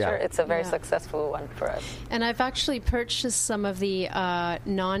signature, it's a very successful one for us. And I've actually purchased some of the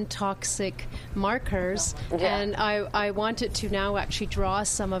non-toxic markers, and I wanted to now actually draw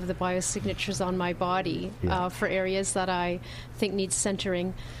some of the biosignatures on my body for areas that I think need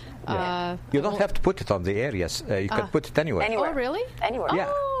centering. You don't have to put it on the areas. You can put it anywhere. Oh, really? Anywher. Yeah.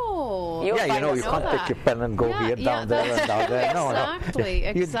 Oh. You know, you can't take your pen and go here, down there, and down there.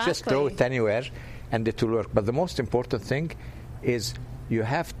 Exactly. You just throw it anywhere, and it will work. But the most important thing is you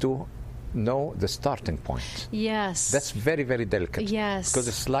have to know the starting point. Yes. That's very, very delicate. Yes. Because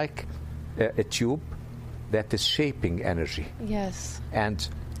it's like a tube that is shaping energy. Yes. And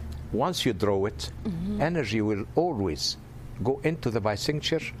once you draw it, energy will always go into the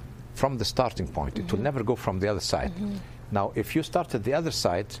bisignature from the starting point. It will never go from the other side. Now, if you start at the other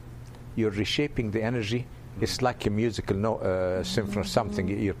side, you're reshaping the energy. It's like a musical symphony or something.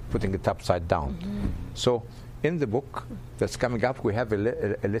 You're putting it upside down. So in the book that's coming up, we have a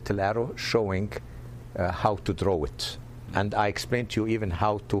little arrow showing how to draw it. And I explained to you even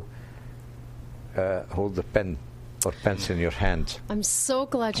how to hold the pen or pencil in your hand. I'm so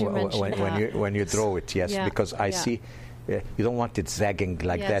glad you mentioned that. When you draw it, because I see you don't want it zagging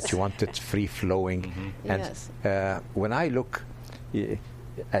like that. You want it free-flowing. And when I look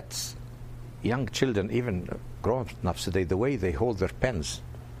at young children, even grown-ups today, the way they hold their pens,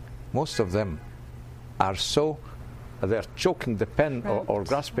 most of them are they're choking the pen or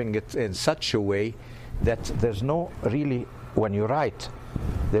grasping it in such a way that there's no really, when you write,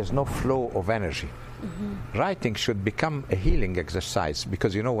 there's no flow of energy. Writing should become a healing exercise,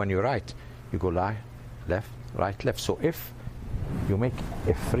 because you know, when you write, you go left, right, left. So if you make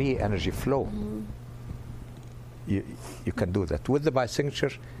a free energy flow, you can do that. With the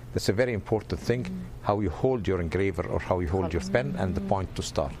bisignature, That's a very important thing, how you hold your engraver or how you hold your pen and the point to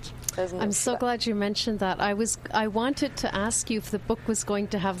start. I'm so glad you mentioned that. I wanted to ask you if the book was going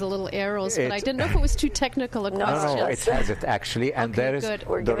to have the little arrows, but I didn't know if it was too technical a question. No, it has it actually. And Okay, there is, good.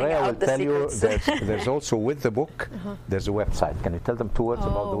 We're Dorea giving out will the tell you, secrets. there's also with the book, there's a website. Can you tell them 2 words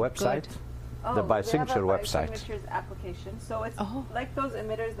about the Oh, website? good. The they have Biosignature a website. Biosignatures application. So it's Oh. like those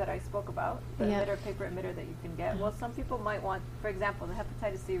emitters that I spoke about, the Yeah. emitter, paper emitter that you can get. Well, some people might want, for example, the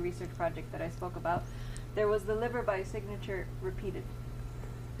hepatitis C research project that I spoke about, there was the liver biosignature repeated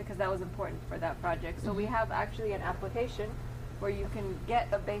because that was important for that project. So we have actually an application where you can get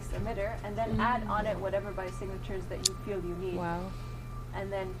a base emitter and then add on it whatever biosignatures that you feel you need, Wow,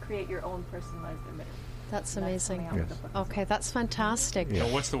 and then create your own personalized emitter. that's And that's amazing. coming out with Yes. the book as Okay, that's fantastic. Yeah.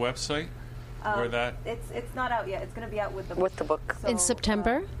 And what's the website? Where that? It's not out yet. It's going to be out with the With the book. So, In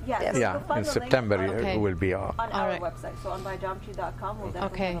September? Yeah, Yes. so Yeah, you'll find in the link September on, Okay. it will be on our Alright. website. So on biogeometry.com, we'll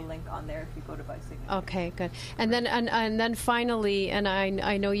definitely Okay. have a link on there if you go to Biosignature. Okay, good. And then and then finally, and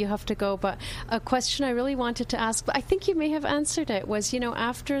I know you have to go, but a question I really wanted to ask, but I think you may have answered it, was,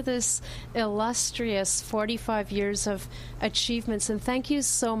 after this illustrious 45 years of achievements, and thank you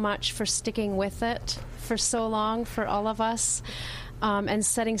so much for sticking with it for so long for all of us. And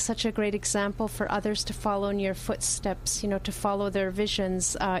setting such a great example for others to follow in your footsteps, to follow their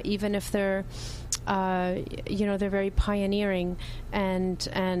visions, even if they're, they're very pioneering and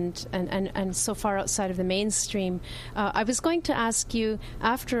so far outside of the mainstream. I was going to ask you,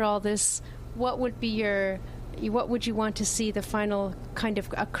 after all this, what would you want to see the final kind of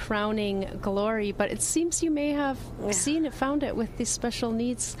a crowning glory? But it seems you may have found it with these special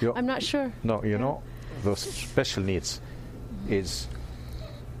needs. Yeah. I'm not sure. No, those special needs is,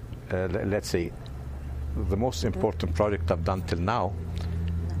 let's say, the most important project I've done till now.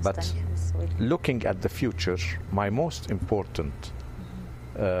 But looking at the future, my most important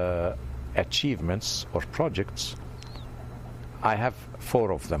achievements or projects, I have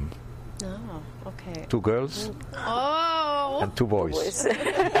 4 of them. Oh, okay. 2 girls Oh! and 2 boys.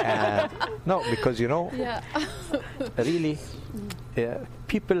 No, because Yeah. really,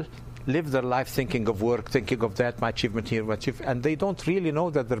 people live their life thinking of work, thinking of that, my achievement here, and they don't really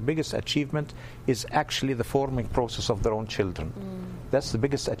know that their biggest achievement is actually the forming process of their own children. That's the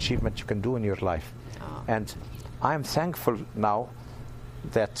biggest achievement you can do in your life. And I'm thankful now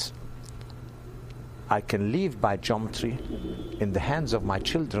that I can leave biogeometry in the hands of my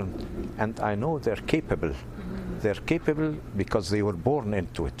children, and I know they're capable. They're capable because they were born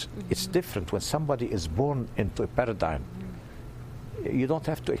into it. It's different when somebody is born into a paradigm. You don't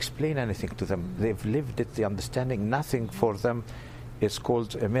have to explain anything to them. They've lived it, the understanding. Nothing for them is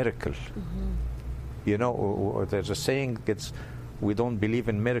called a miracle. There's a saying, we don't believe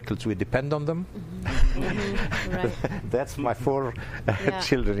in miracles, we depend on them. Right. That's my 4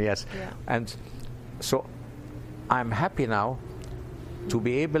 children, yes. Yeah. And so I'm happy now to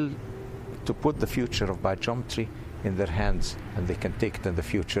be able to put the future of biogeometry in their hands, and they can take it in the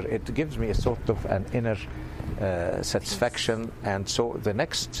future. It gives me a sort of an inner satisfaction. And so the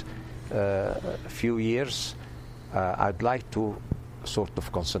next few years, I'd like to sort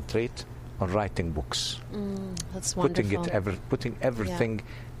of concentrate on writing books, That's wonderful. putting everything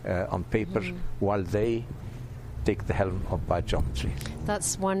on paper while they take the helm of biogeometry.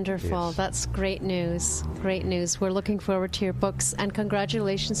 That's wonderful. Yes. That's great news. Great news. We're looking forward to your books, and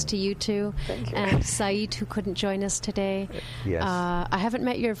congratulations to you two. Thank you. And Saeed, who couldn't join us today. Yes. I haven't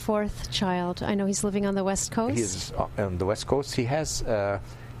met your 4th child. I know he's living on the West Coast. He's on the West Coast. He has a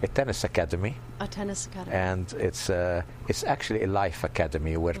tennis academy, A tennis academy. and it's actually a life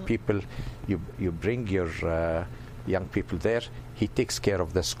academy where people, you bring your young people there. He takes care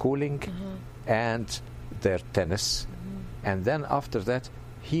of the schooling and their tennis, and then after that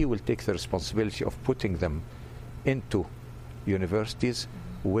he will take the responsibility of putting them into universities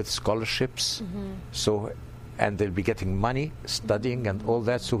with scholarships, and they'll be getting money studying and all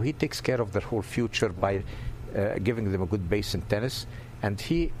that. So he takes care of their whole future by giving them a good base in tennis, and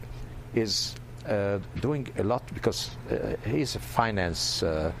he is doing a lot because he's a finance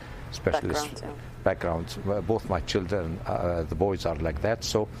specialist background. Both my children, the boys, are like that.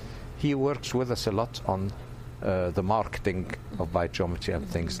 So he works with us a lot on the marketing of biogeometry and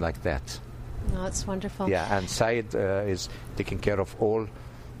things like that. Oh, that's wonderful. Yeah, and Saeed is taking care of all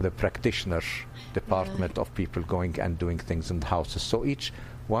the practitioner department of people going and doing things in the houses. So each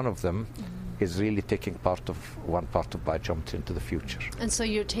one of them is really taking one part of biogeometry into the future. And so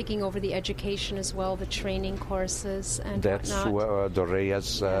you're taking over the education as well, the training courses and That's whatnot?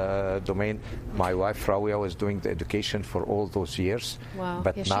 Dorea's domain. My wife Rawia was doing the education for all those years. Wow.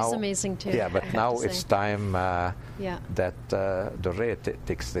 But Yeah, now, she's amazing too, Yeah, I but have now to it's say. time Yeah. that Dorea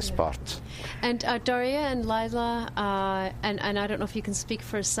takes this part. And Daria and Lila, and I don't know if you can speak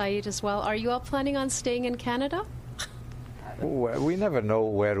for Saeed as well, are you all planning on staying in Canada? Well, we never know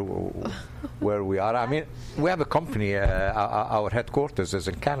where we are. I mean, we have a company. Our headquarters is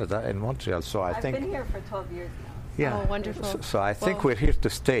in Canada, in Montreal. So I've been here for 12 years now. Yeah. Oh, wonderful. So I think Well, we're here to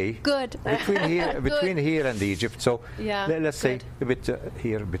stay. Good. Between here and Egypt. So Yeah, let's say good. a bit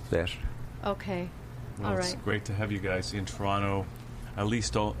here, a bit there. Okay. Well, All it's right. great to have you guys in Toronto, at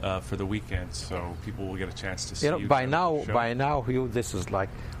least for the weekend, so people will get a chance to see you. By during now, the show. by now, this is like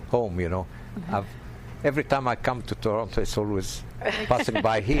home. Every time I come to Toronto, it's always passing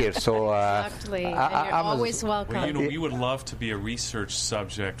by here. So Exactly. And you're I'm always Well, welcome. we would love to be a research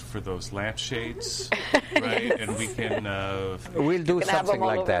subject for those lampshades, right? And we can. We'll do can have something them all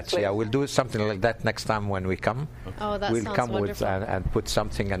like over the that. place. Yeah, we'll do something like that next time when we come. Oh, that We'll sounds come wonderful. and put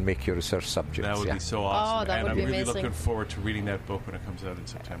something and make your research subjects. That would yeah. be so awesome. Oh, that and would I'm be really amazing. looking forward to reading that book when it comes out in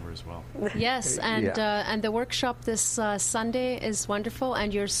September as well. Yes, and Yeah. and the workshop this Sunday is wonderful,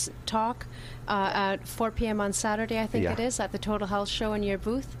 and your talk at 4 p.m. on Saturday, I think Yeah. it is, at the Total Health Show in your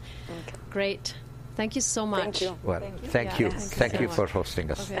booth. Okay. Great. Thank you so much. Thank you. Well, Thank you. thank Yeah, you. thank you Thank so you for much.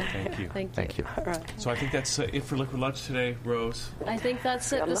 hosting us. Okay. Thank you. Thank you. Thank you. So I think that's it for Liquid Lunch today, Rose. I think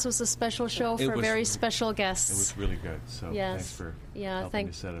that's it. This was a special show It for was- very special It guests. was really good. So Yes. thanks for Yeah, helping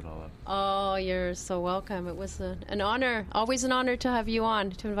to set it all up. Oh, you're so welcome. It was an honor, always an honor to have you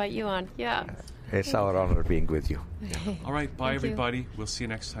on, to invite you on. Yeah. It's our honor being with you. All right, bye Thank you. everybody. We'll see you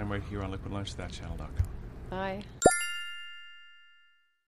next time right here on Liquid Lunch, thatchannel.com. Bye.